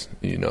skills,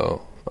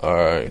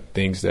 are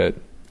things that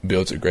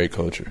builds a great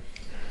culture.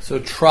 So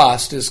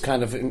trust is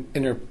kind of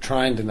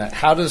intertwined in that.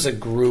 How does a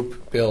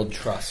group build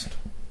trust?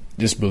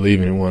 Just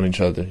believing in one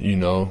another,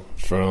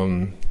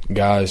 from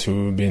guys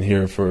who've been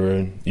here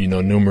for,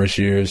 numerous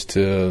years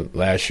to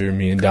last year,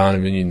 me and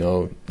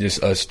Donovan,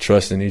 just us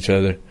trusting each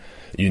other,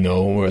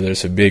 whether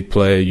it's a big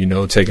play,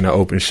 taking an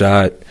open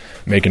shot,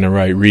 making the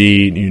right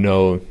read,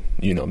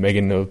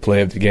 making the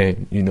play of the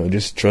game,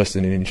 just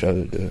trusting in each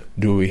other to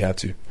do what we have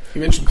to.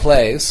 You mentioned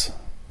plays.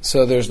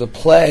 So there's the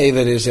play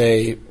that is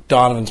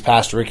Donovan's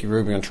pass to Ricky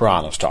Rubio in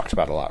Toronto's talked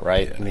about a lot,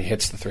 right? And he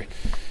hits the three.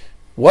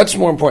 What's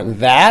more important,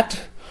 that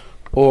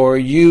or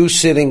you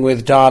sitting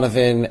with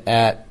Donovan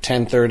at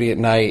 10:30 at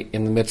night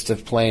in the midst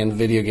of playing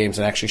video games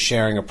and actually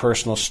sharing a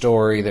personal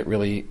story that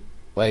really,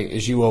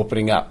 is you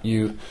opening up?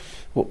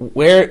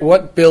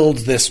 What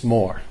builds this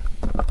more?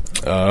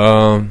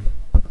 I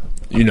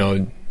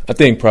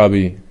think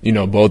probably,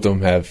 both of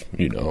them have,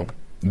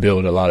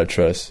 built a lot of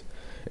trust.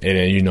 And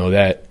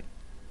then,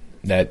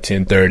 that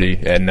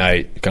 10:30 at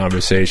night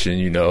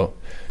conversation,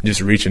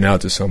 just reaching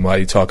out to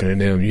somebody, talking to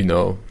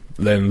them,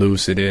 letting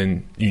loose, and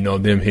then,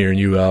 them hearing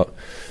you out,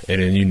 and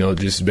then,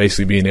 just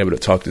basically being able to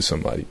talk to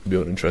somebody,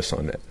 building trust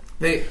on that.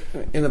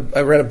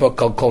 I read a book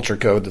called Culture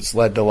Code that's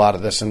led to a lot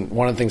of this, and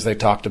one of the things they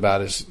talked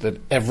about is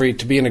that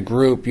to be in a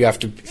group, you have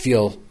to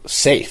feel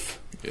safe.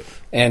 Yeah.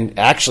 And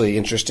actually,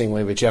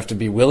 interestingly, but you have to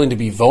be willing to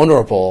be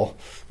vulnerable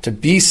to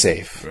be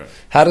safe.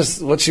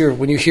 Right.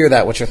 When you hear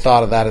that, what's your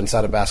thought of that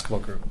inside a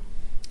basketball group?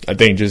 I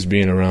think just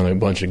being around a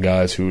bunch of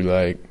guys who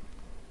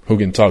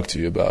can talk to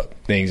you about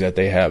things that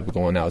they have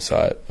going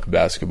outside of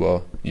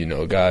basketball.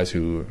 Guys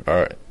who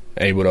are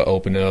able to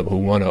open up, who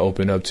want to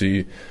open up to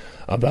you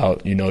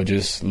about,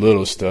 just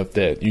little stuff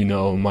that,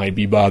 might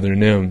be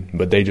bothering them,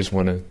 but they just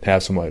want to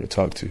have somebody to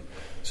talk to.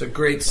 It's a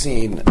great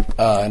scene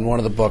in one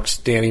of the books.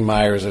 Danny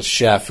Myers, a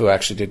chef who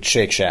actually did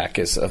Shake Shack,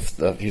 he's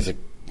a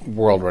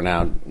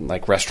world-renowned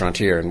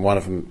restaurateur, and one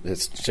of them,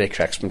 his Shake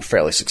Shack's been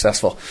fairly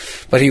successful.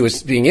 But he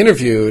was being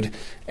interviewed,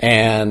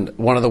 and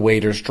one of the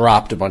waiters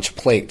dropped a bunch of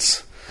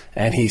plates,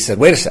 and he said,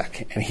 "Wait a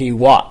sec," and he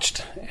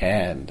watched.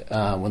 And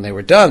when they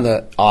were done,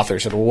 the author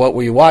said, "Well, what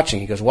were you watching?"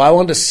 He goes, "Well, I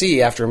wanted to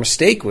see after a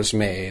mistake was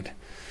made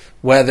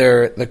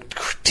whether the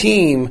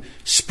team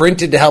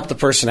sprinted to help the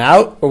person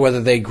out or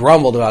whether they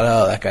grumbled about,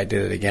 oh, that guy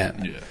did it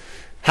again." Yeah.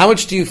 How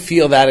much do you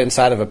feel that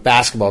inside of a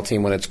basketball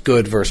team when it's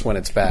good versus when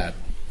it's bad?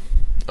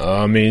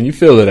 You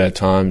feel it at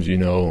times,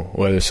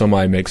 whether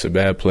somebody makes a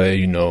bad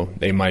play,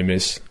 they might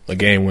miss a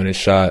game-winning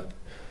shot,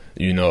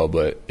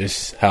 but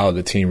it's how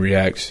the team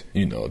reacts,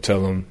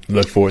 tell them,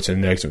 look forward to the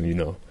next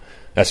one,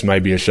 That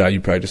might be a shot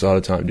you practice all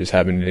the time,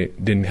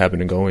 didn't happen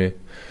to go in.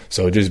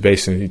 So just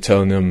basically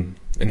telling them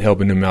and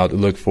helping them out to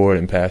look forward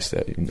and past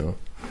that, One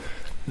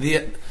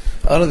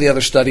of the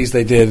other studies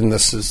they did, and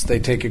this is they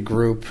take a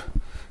group,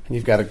 and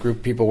you've got a group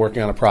of people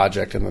working on a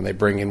project, and then they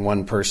bring in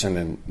one person,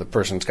 and the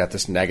person's got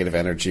this negative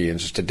energy and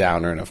just a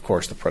downer, and of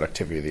course the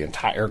productivity of the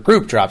entire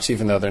group drops,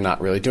 even though they're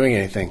not really doing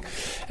anything.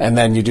 And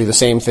then you do the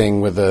same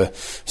thing with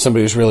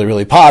somebody who's really,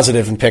 really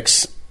positive and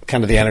picks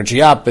kind of the energy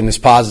up and is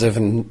positive,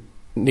 and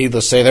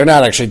needless to say, they're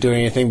not actually doing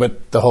anything,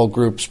 but the whole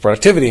group's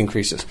productivity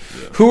increases.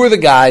 Yeah. Who are the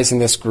guys in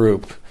this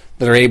group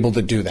that are able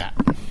to do that?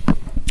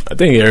 I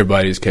think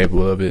everybody's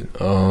capable of it.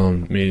 I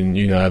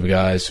have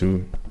guys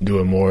who do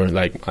it more,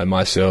 like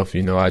myself.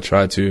 I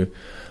try to.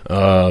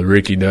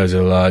 Ricky does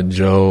it a lot.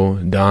 Joe,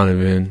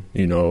 Donovan,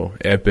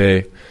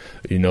 Epe,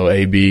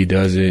 AB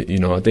does it.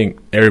 I think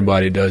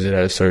everybody does it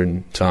at a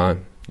certain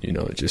time.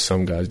 Just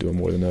some guys do it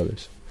more than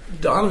others.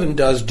 Donovan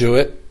does do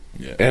it,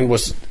 and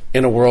was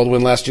in a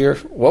whirlwind last year.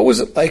 What was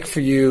it like for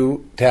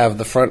you to have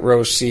the front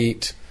row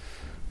seat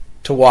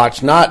to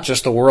watch not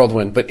just the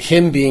whirlwind, but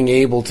him being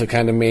able to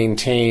kind of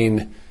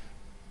maintain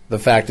the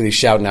fact that he's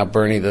shouting out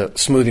Bernie the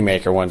smoothie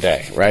maker one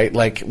day, right?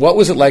 What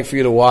was it like for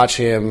you to watch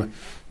him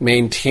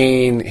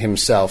maintain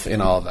himself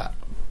in all of that?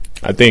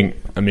 I think,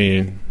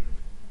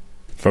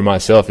 for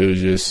myself, it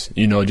was just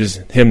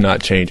him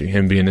not changing,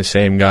 him being the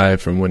same guy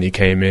from when he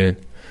came in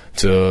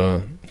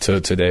to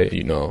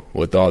today,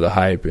 with all the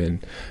hype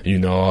and,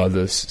 all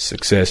the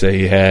success that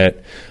he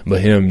had,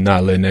 but him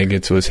not letting that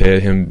get to his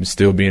head, him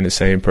still being the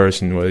same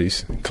person, whether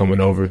he's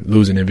coming over,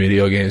 losing in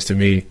video games to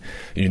me,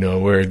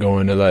 we're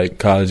going to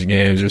college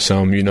games or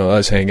something,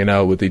 us hanging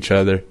out with each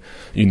other,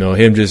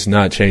 him just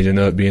not changing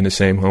up, being the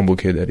same humble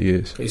kid that he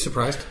is. Are you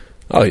surprised?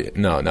 Oh, yeah.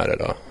 No, not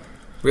at all.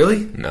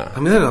 Really? No.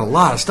 There's a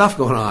lot of stuff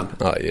going on.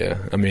 Oh, yeah.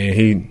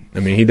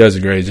 He does a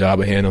great job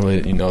of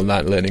handling it,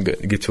 not letting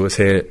it get to his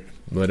head,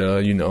 but,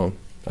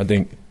 I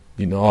think,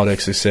 all that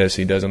success,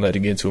 he doesn't let it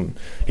get to him.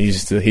 He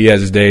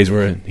has his days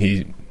where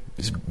he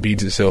just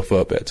beats himself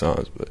up at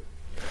times. But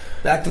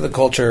back to the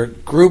culture,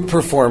 group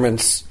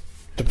performance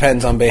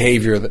depends on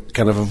behavior,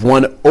 kind of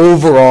one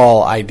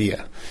overall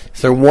idea.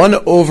 Is there one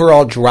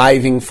overall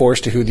driving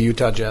force to who the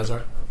Utah Jazz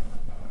are?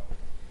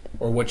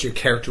 Or what your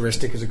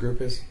characteristic as a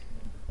group is?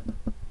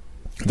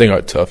 I think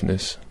our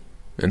toughness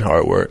and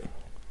hard work.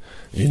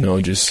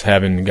 Just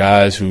having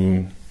guys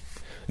who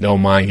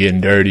don't mind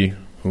getting dirty,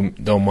 who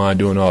don't mind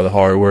doing all the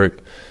hard work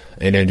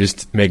and then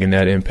just making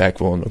that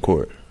impactful on the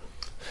court.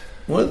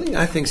 One thing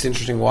I think is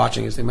interesting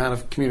watching is the amount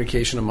of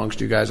communication amongst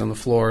you guys on the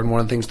floor. And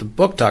one of the things the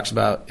book talks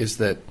about is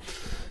that,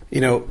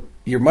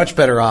 you're much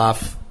better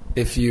off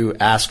if you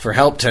ask for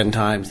help 10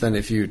 times than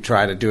if you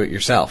try to do it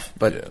yourself.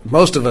 But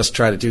most of us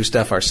try to do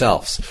stuff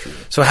ourselves.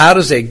 So how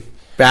does a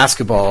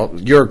basketball,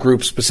 your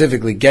group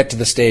specifically, get to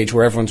the stage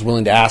where everyone's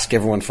willing to ask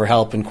everyone for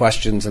help and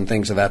questions and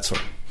things of that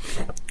sort?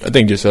 I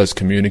think just us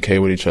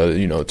communicate with each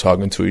other,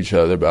 talking to each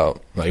other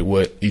about like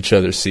what each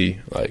other see,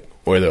 like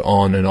whether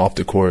on and off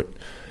the court.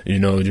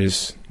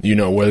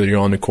 Whether you're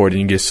on the court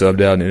and you get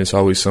subbed out, and it's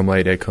always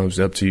somebody that comes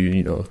up to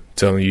you,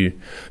 telling you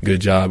good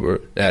job, or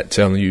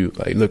telling you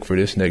like look for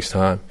this next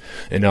time.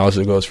 And it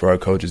also goes for our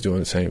coaches doing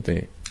the same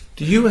thing.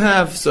 Do you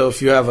have, so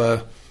if you have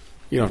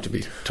you don't have to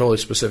be totally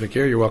specific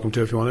here, you're welcome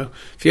to if you want to.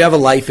 If you have a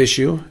life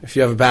issue, if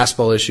you have a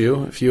basketball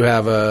issue, if you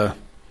have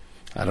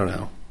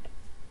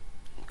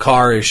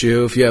car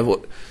issue,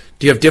 do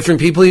you have different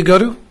people you go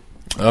to?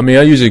 I mean,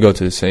 I usually go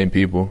to the same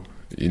people.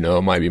 It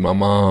might be my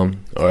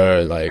mom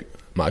or like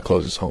my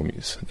closest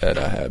homies that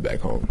I have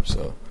back home,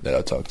 so that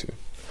I talk to.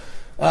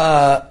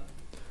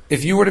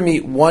 If you were to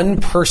meet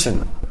one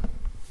person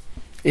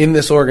in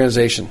this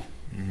organization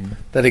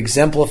that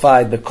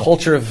exemplified the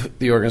culture of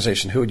the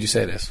organization, who would you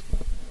say it is?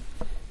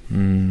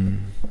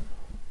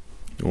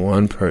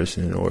 One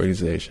person in the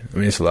organization. I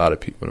mean, it's a lot of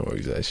people in the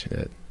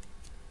organization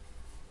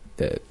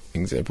that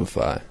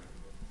exemplify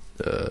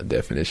the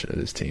definition of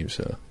this team.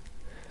 So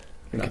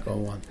you're not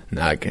going one.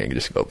 No, I can't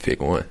just go pick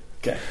one.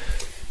 Okay.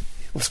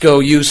 Let's go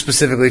you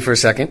specifically for a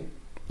second.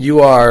 You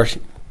are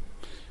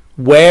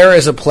where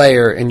as a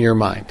player in your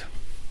mind?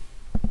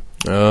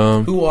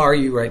 Who are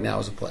you right now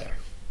as a player?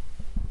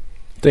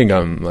 I think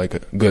I'm like a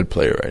good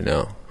player right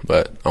now,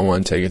 but I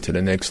want to take it to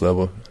the next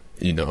level,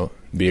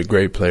 be a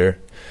great player.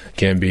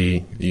 Can't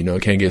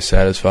get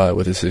satisfied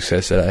with the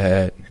success that I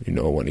had.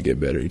 I want to get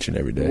better each and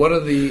every day. What are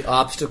the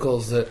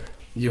obstacles that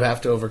you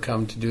have to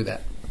overcome to do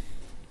that?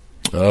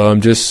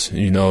 Just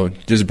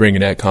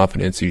bringing that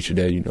confidence each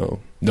day,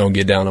 don't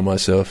get down on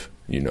myself,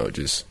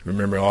 just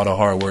remember all the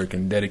hard work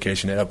and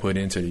dedication that I put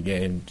into the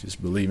game,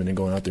 just believing and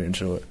going out there and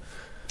show it.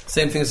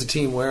 Same thing as a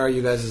team. Where are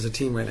you guys as a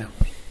team right now?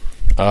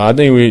 I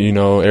think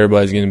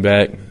everybody's getting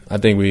back. I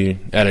think we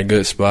at a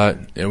good spot,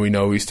 and we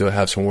know we still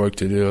have some work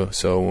to do.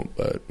 So,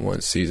 but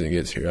once season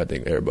gets here, I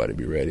think everybody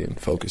be ready and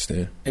focused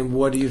in. And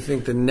what do you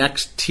think the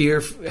next tier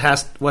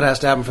what has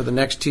to happen for the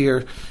next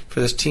tier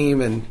for this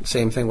team? And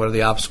same thing, what are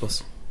the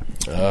obstacles?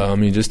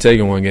 Just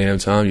taking one game at a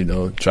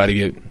time, try to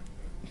get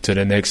to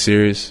the next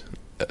series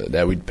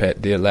that we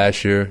did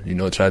last year,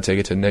 try to take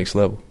it to the next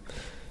level.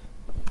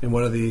 And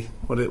what's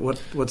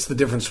the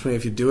difference between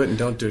if you do it and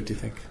don't do it, do you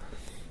think?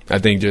 I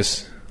think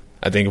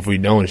if we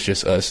don't, it's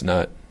just us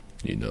not,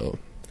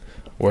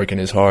 working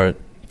as hard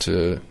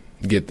to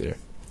get there.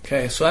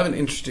 Okay, so I have an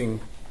interesting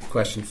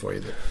question for you.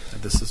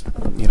 That this is,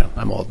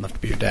 I'm old enough to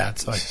be your dad,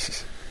 so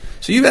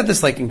you've had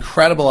this like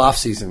incredible off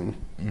season.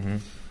 Mm-hmm.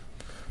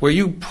 Where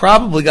you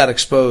probably got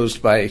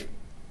exposed by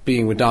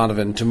being with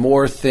Donovan to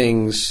more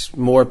things,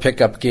 more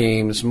pickup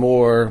games,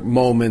 more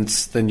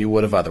moments than you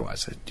would have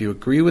otherwise. Do you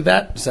agree with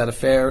that? Is that a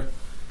fair?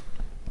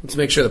 Let's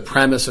make sure the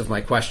premise of my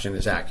question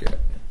is accurate.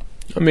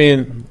 I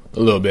mean,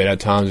 a little bit. At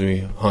times we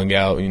hung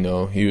out,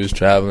 he was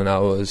traveling, I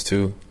was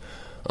too.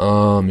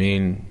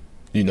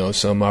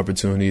 Some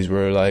opportunities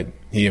were like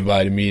he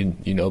invited me,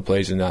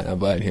 places, and I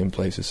invited him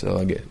places, so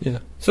I get, yeah.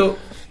 So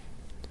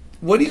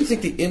what do you think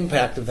the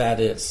impact of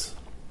that is?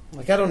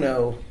 Like, I don't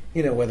know,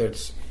 whether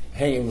it's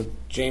hanging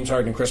with James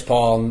Harden and Chris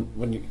Paul,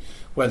 and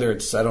whether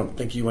it's, I don't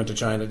think you went to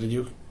China, did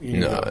you?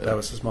 No. That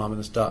was his mom and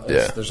his daughter.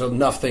 Yeah. There's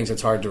enough things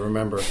it's hard to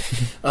remember.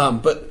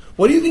 But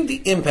what do you think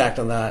the impact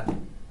on that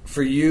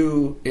for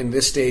you in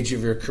this stage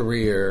of your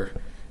career,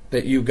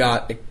 that you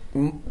got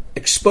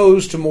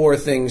exposed to more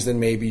things than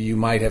maybe you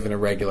might have in a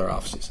regular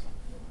offseason?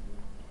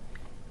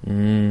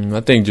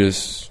 I think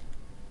just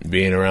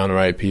being around the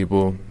right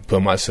people,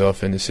 put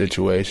myself into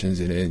situations,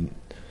 and then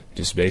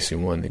just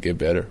basically wanting to get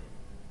better.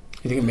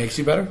 You think it makes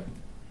you better?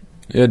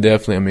 Yeah,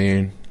 definitely. I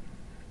mean,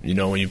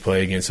 when you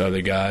play against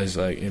other guys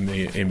like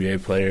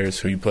NBA players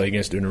who you play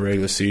against during the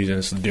regular season,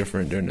 it's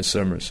different during the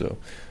summer. So,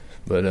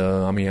 but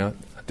I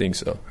think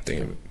so.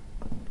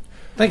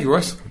 Thank you,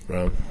 Royce.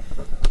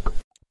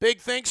 Big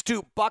thanks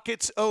to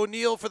Buckets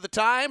O'Neal for the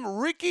time.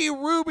 Ricky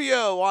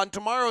Rubio on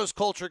tomorrow's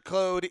Culture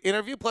Code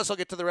interview. Plus, I'll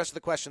get to the rest of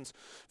the questions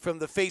from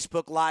the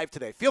Facebook Live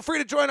today. Feel free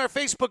to join our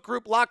Facebook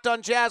group, Locked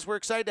On Jazz. We're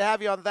excited to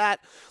have you on that.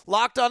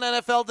 Locked On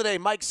NFL today,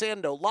 Mike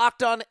Sando.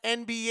 Locked On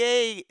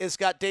NBA has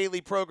got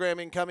daily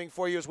programming coming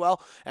for you as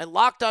well. And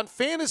Locked On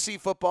Fantasy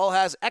Football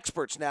has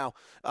experts now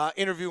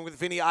interviewing with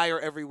Vinny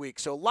Iyer every week.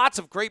 So lots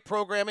of great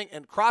programming.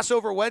 And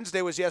Crossover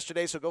Wednesday was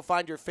yesterday, so go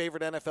find your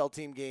favorite NFL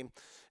team game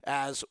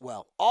as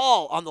well.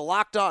 All on the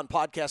Locked On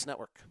Podcast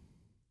Network.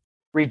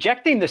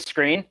 Rejecting the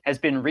Screen has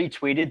been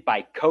retweeted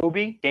by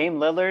Kobe, Dame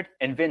Lillard,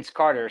 and Vince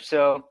Carter,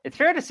 so it's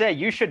fair to say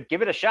you should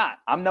give it a shot.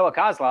 I'm Noah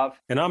Kozlov.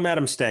 And I'm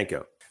Adam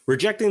Stanko.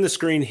 Rejecting the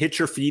Screen hits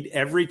your feed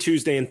every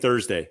Tuesday and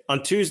Thursday.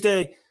 On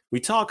Tuesday, We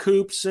talk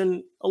hoops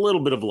and a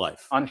little bit of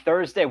life. On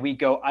Thursday, we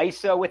go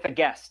ISO with a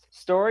guest.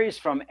 Stories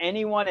from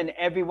anyone and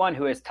everyone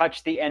who has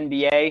touched the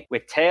NBA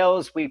with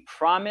tales we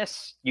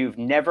promise you've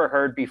never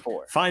heard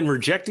before. Find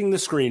Rejecting the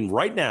Screen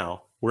right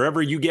now,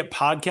 wherever you get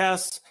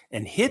podcasts,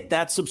 and hit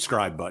that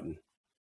subscribe button.